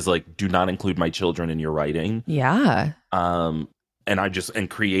 which is like, do not include my children in your writing. Yeah. And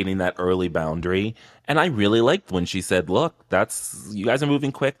creating that early boundary. And I really liked when she said, look, you guys are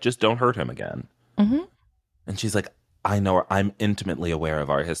moving quick, just don't hurt him again. Mm-hmm. And she's like, I know her. I'm intimately aware of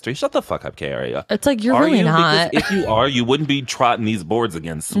our history. Shut the fuck up, Carrie. It's like, you're really not. Because if you are, you wouldn't be trotting these boards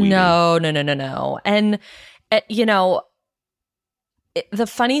again, sweetie. No. And, the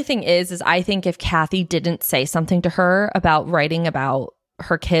funny thing is I think if Kathy didn't say something to her about writing about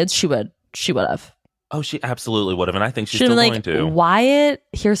her kids, she would have. Oh, she absolutely would have. And I think she's She'd still be going like, to. Wyatt,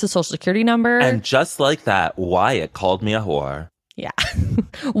 here's the social security number. And just like that, Wyatt called me a whore. Yeah.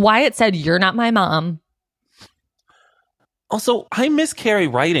 Wyatt said, you're not my mom. Also, I miss Carrie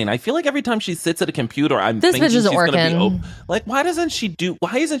writing. I feel like every time she sits at a computer, this bitch isn't working. Like, why isn't she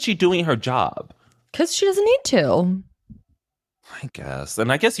doing her job? Because she doesn't need to. I guess.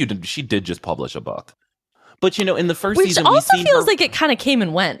 And I guess she did just publish a book. But, in the first Which season, also feels like it kind of came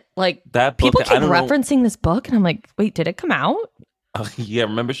and went. Like, that book, people keep referencing this book, and I'm like, wait, did it come out? Yeah,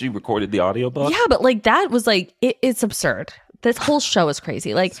 remember she recorded the audiobook? Yeah, but like that was like, it's absurd. This whole show is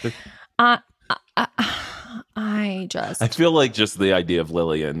crazy. Like, I feel like just the idea of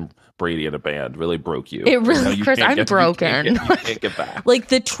Lily and Brady in a band really broke you. It really, Chris, I'm broken. You can't get back. Like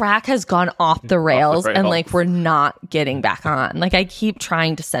the track has gone off the rails, and like we're not getting back on. Like I keep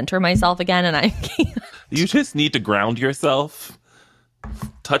trying to center myself again, and I can't. You just need to ground yourself,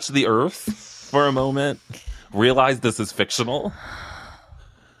 touch the earth for a moment, realize this is fictional.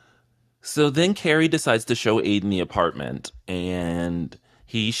 So then Carrie decides to show Aidan the apartment, and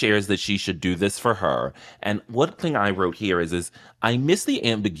he shares that she should do this for her. And one thing I wrote here is I miss the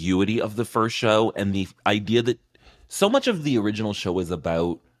ambiguity of the first show and the idea that so much of the original show is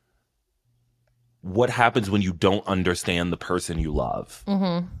about what happens when you don't understand the person you love.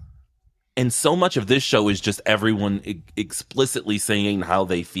 Mm-hmm. And so much of this show is just everyone explicitly saying how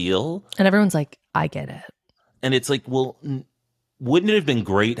they feel. And everyone's like, I get it. And it's like, well, wouldn't it have been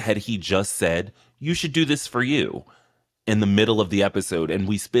great had he just said, you should do this for you in the middle of the episode? And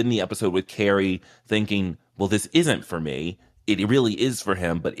we spin the episode with Carrie thinking, well, this isn't for me. It really is for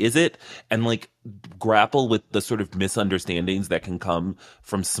him, but is it? And like grapple with the sort of misunderstandings that can come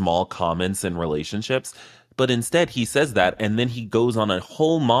from small comments in relationships. But instead, he says that, and then he goes on a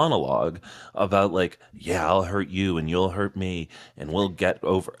whole monologue about like, yeah, I'll hurt you, and you'll hurt me, and we'll get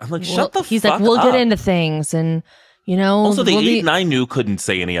over. I'm like, shut the fuck up. He's like, we'll get into things, and Also, the Aidan I knew couldn't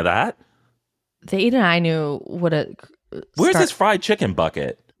say any of that. The Aidan I knew would have. Where's his fried chicken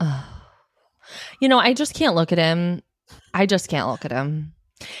bucket? I just can't look at him.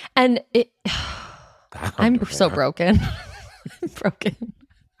 And I'm so broken. I'm broken.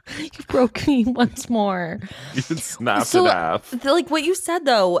 You broke me once more. You snapped in half. Like what you said,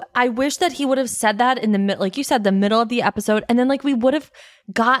 though, I wish that he would have said that in the middle, like you said, the middle of the episode, and then like we would have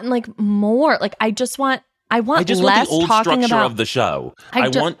gotten like more. Like I want want less the old talking structure about of the show. I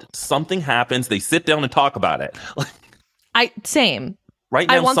want something happens, they sit down and talk about it. Same. Right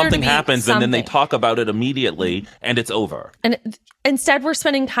now, something happens, and then they talk about it immediately, and it's over. And instead, we're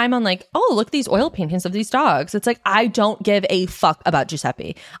spending time on like, oh, look at these oil paintings of these dogs. It's like, I don't give a fuck about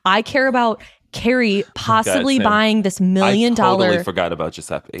Giuseppe. I care about Carrie possibly buying this $1 million. I totally forgot about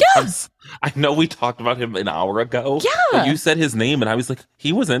Giuseppe. Yeah. I know we talked about him an hour ago. Yeah. But you said his name, and I was like,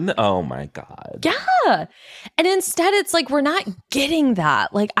 he was in oh my God. Yeah. And instead, it's like, we're not getting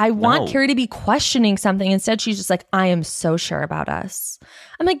that. Like, I want Carrie to be questioning something. Instead, she's just like, I am so sure about us.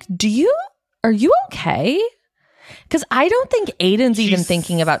 I'm like, are you okay? Because I don't think Aidan's even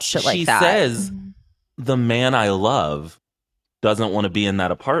thinking about shit like that. She says, the man I love doesn't want to be in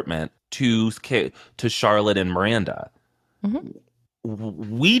that apartment to Charlotte and Miranda. Mm-hmm.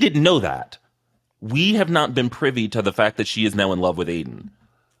 We didn't know that. We have not been privy to the fact that she is now in love with Aidan.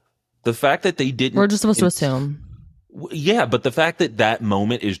 The fact that they didn't... We're just supposed to assume. Yeah, but the fact that that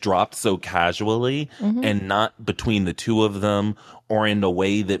moment is dropped so casually and not between the two of them or in a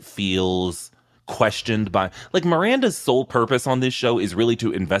way that feels questioned by... Like, Miranda's sole purpose on this show is really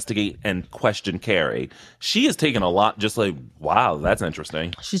to investigate and question Carrie. She has taken a lot, just like, wow, that's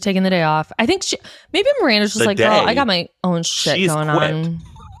interesting. She's taking the day off. I think maybe Miranda's just girl, I got my own shit going on.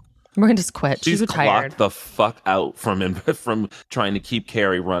 Miranda's quit. She's retired. Clocked the fuck out from trying to keep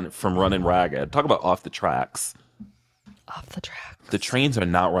Carrie from running ragged. Talk about off the tracks. Off the tracks. The trains are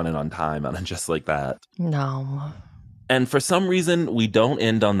not running on time, and just like that. No. And for some reason, we don't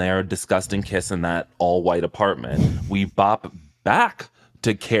end on their disgusting kiss in that all-white apartment. We bop back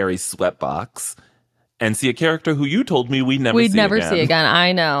to Carrie's sweatbox and see a character who you told me we'd never see again.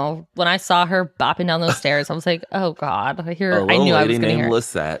 I know. When I saw her bopping down those stairs, I was like, oh, God. I knew I was going to hear named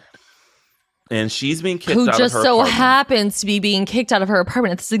Lisette. And she's being kicked out of her apartment. Who just so happens to be being kicked out of her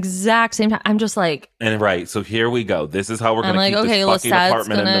apartment at this exact same time. I'm just like... And right, so here we go. This is how we're going to keep this fucking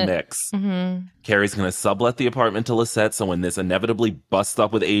apartment in the mix. Mm-hmm. Carrie's going to sublet the apartment to Lisette, so when this inevitably busts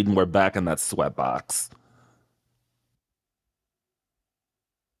up with Aidan, we're back in that sweatbox.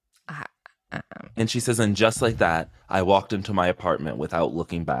 And she says, and just like that, I walked into my apartment without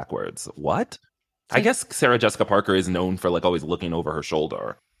looking backwards. What? I guess Sarah Jessica Parker is known for like always looking over her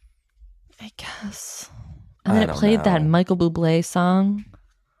shoulder. I guess. And then it played that Michael Bublé song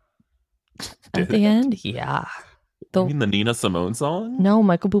at the end. Yeah. You mean the Nina Simone song? No,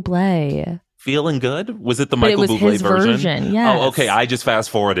 Michael Bublé. Feeling Good? Was it the Michael Bublé version? Yes. Oh, okay. I just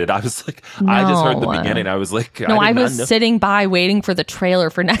fast forwarded. I was like, I just heard the beginning. I was like, I was sitting by waiting for the trailer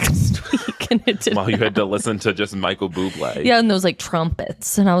for next week, and it didn't. Well, you had to listen to just Michael Bublé. Yeah, and those like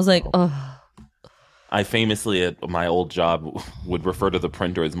trumpets, and I was like, oh. I famously at my old job would refer to the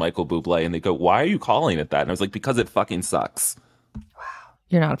printer as Michael Bublé, and they go, why are you calling it that? And I was like, because it fucking sucks. Wow.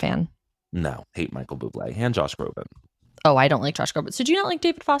 You're not a fan? No. Hate Michael Bublé and Josh Groban. Oh, I don't like Josh Groban. So do you not like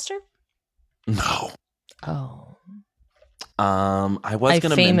David Foster? No. Oh. I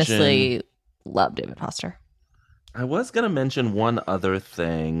famously love David Foster. I was going to mention one other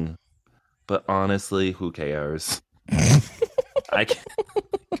thing, but honestly, who cares?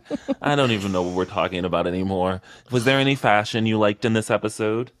 I don't even know what we're talking about anymore. Was there any fashion you liked in this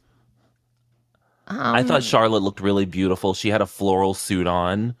episode? I thought Charlotte looked really beautiful. She had a floral suit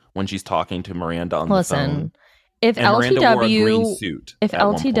on when she's talking to Miranda on the phone. If LTW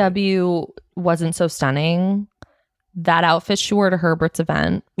wasn't so stunning, that outfit she wore to Herbert's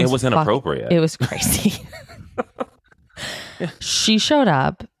event was inappropriate. It was crazy. She showed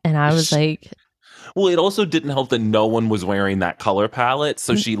up, and I was like... Well, it also didn't help that no one was wearing that color palette,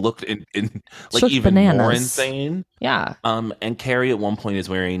 so she looked like even more insane. Yeah. And Carrie at one point is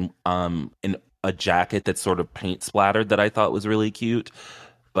wearing a jacket that's sort of paint splattered that I thought was really cute.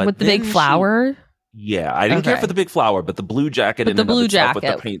 But with the big flower? Yeah, I didn't care for the big flower, but the blue jacket with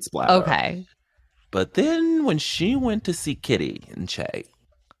the paint splatter. Okay. But then when she went to see Kitty and Che,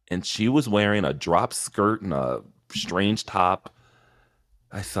 and she was wearing a drop skirt and a strange top,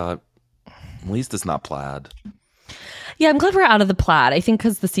 I thought, at least it's not plaid. Yeah, I'm glad we're out of the plaid. I think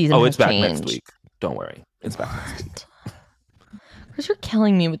because the season has it's back changed. next week. Don't worry. It's back next week. Because you're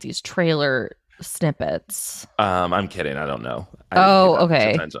killing me with these trailer snippets. I'm kidding. I don't know. I didn't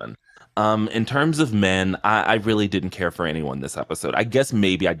pay that much attention. In terms of men, I really didn't care for anyone this episode. I guess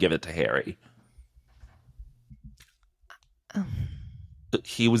maybe I'd give it to Harry.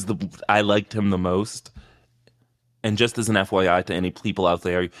 He was I liked him the most. And just as an FYI to any people out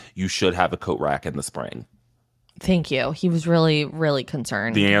there, you should have a coat rack in the spring. Thank you. He was really, really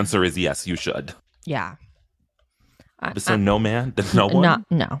concerned. The answer is yes, you should. Yeah. So no man? No one?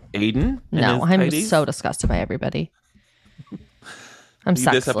 No. Aiden? No, I'm so disgusted by everybody. I'm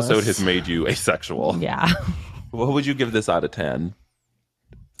sexless. This episode has made you asexual. Yeah. What would you give this out of 10?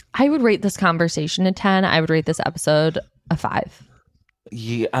 I would rate this conversation a 10. I would rate this episode a 5.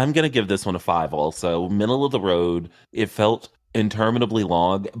 Yeah, I'm going to give this one a 5 also. Middle of the road. It felt interminably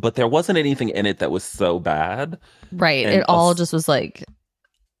long, but there wasn't anything in it that was so bad. Right. And it all just was like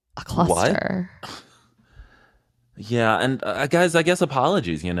a cluster. What? Yeah, and guys, I guess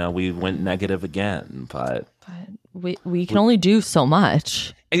apologies. We went negative again, but we can only do so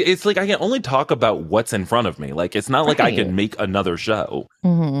much. It's like I can only talk about what's in front of me. Like it's not like I can make another show.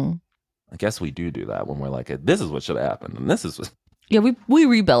 Mm-hmm. I guess we do that when we're like, this is what should happen, and this is what... Yeah, we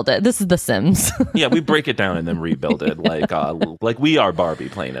rebuild it. This is The Sims. Yeah, we break it down and then rebuild it like we are Barbie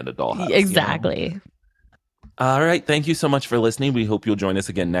playing in a dollhouse. Exactly. All right. Thank you so much for listening. We hope you'll join us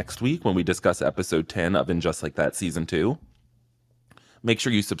again next week when we discuss episode 10 of And Just Like That Season 2. Make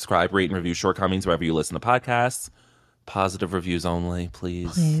sure you subscribe, rate, and review Shortcomings wherever you listen to podcasts. Positive reviews only,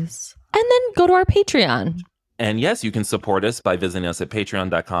 please. Please. And then go to our Patreon. And yes, you can support us by visiting us at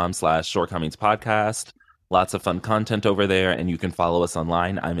patreon.com/shortcomingspodcast. Lots of fun content over there, and you can follow us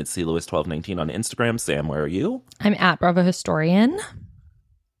online. I'm at CLewis1219 on Instagram. Sam, where are you? I'm at Bravo Historian.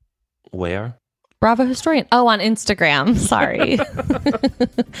 Where? Bravo Historian. Oh, on Instagram. Sorry.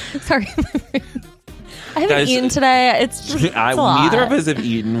 Sorry. I haven't eaten today. It's a lot. Neither of us have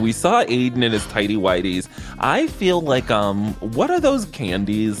eaten. We saw Aiden in his tighty whities. I feel like, what are those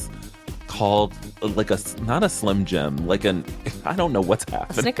candies called? Like not a Slim Jim, like I don't know what's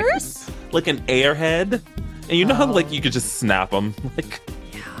happening. Snickers? Like an Airhead. And you know how like you could just snap them? Like,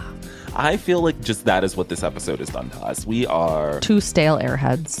 yeah. I feel like just that is what this episode has done to us. We are 2 stale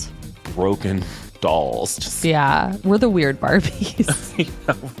Airheads. Broken dolls. Yeah, we're the weird Barbies.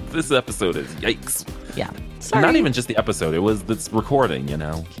 This episode is yikes. Yeah. Sorry. Not even just the episode. It was this recording,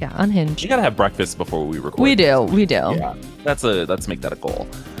 Yeah, unhinged. You gotta have breakfast before we record. We do. Yeah. Let's make that a goal.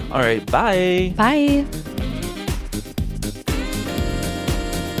 All right. Bye. Bye.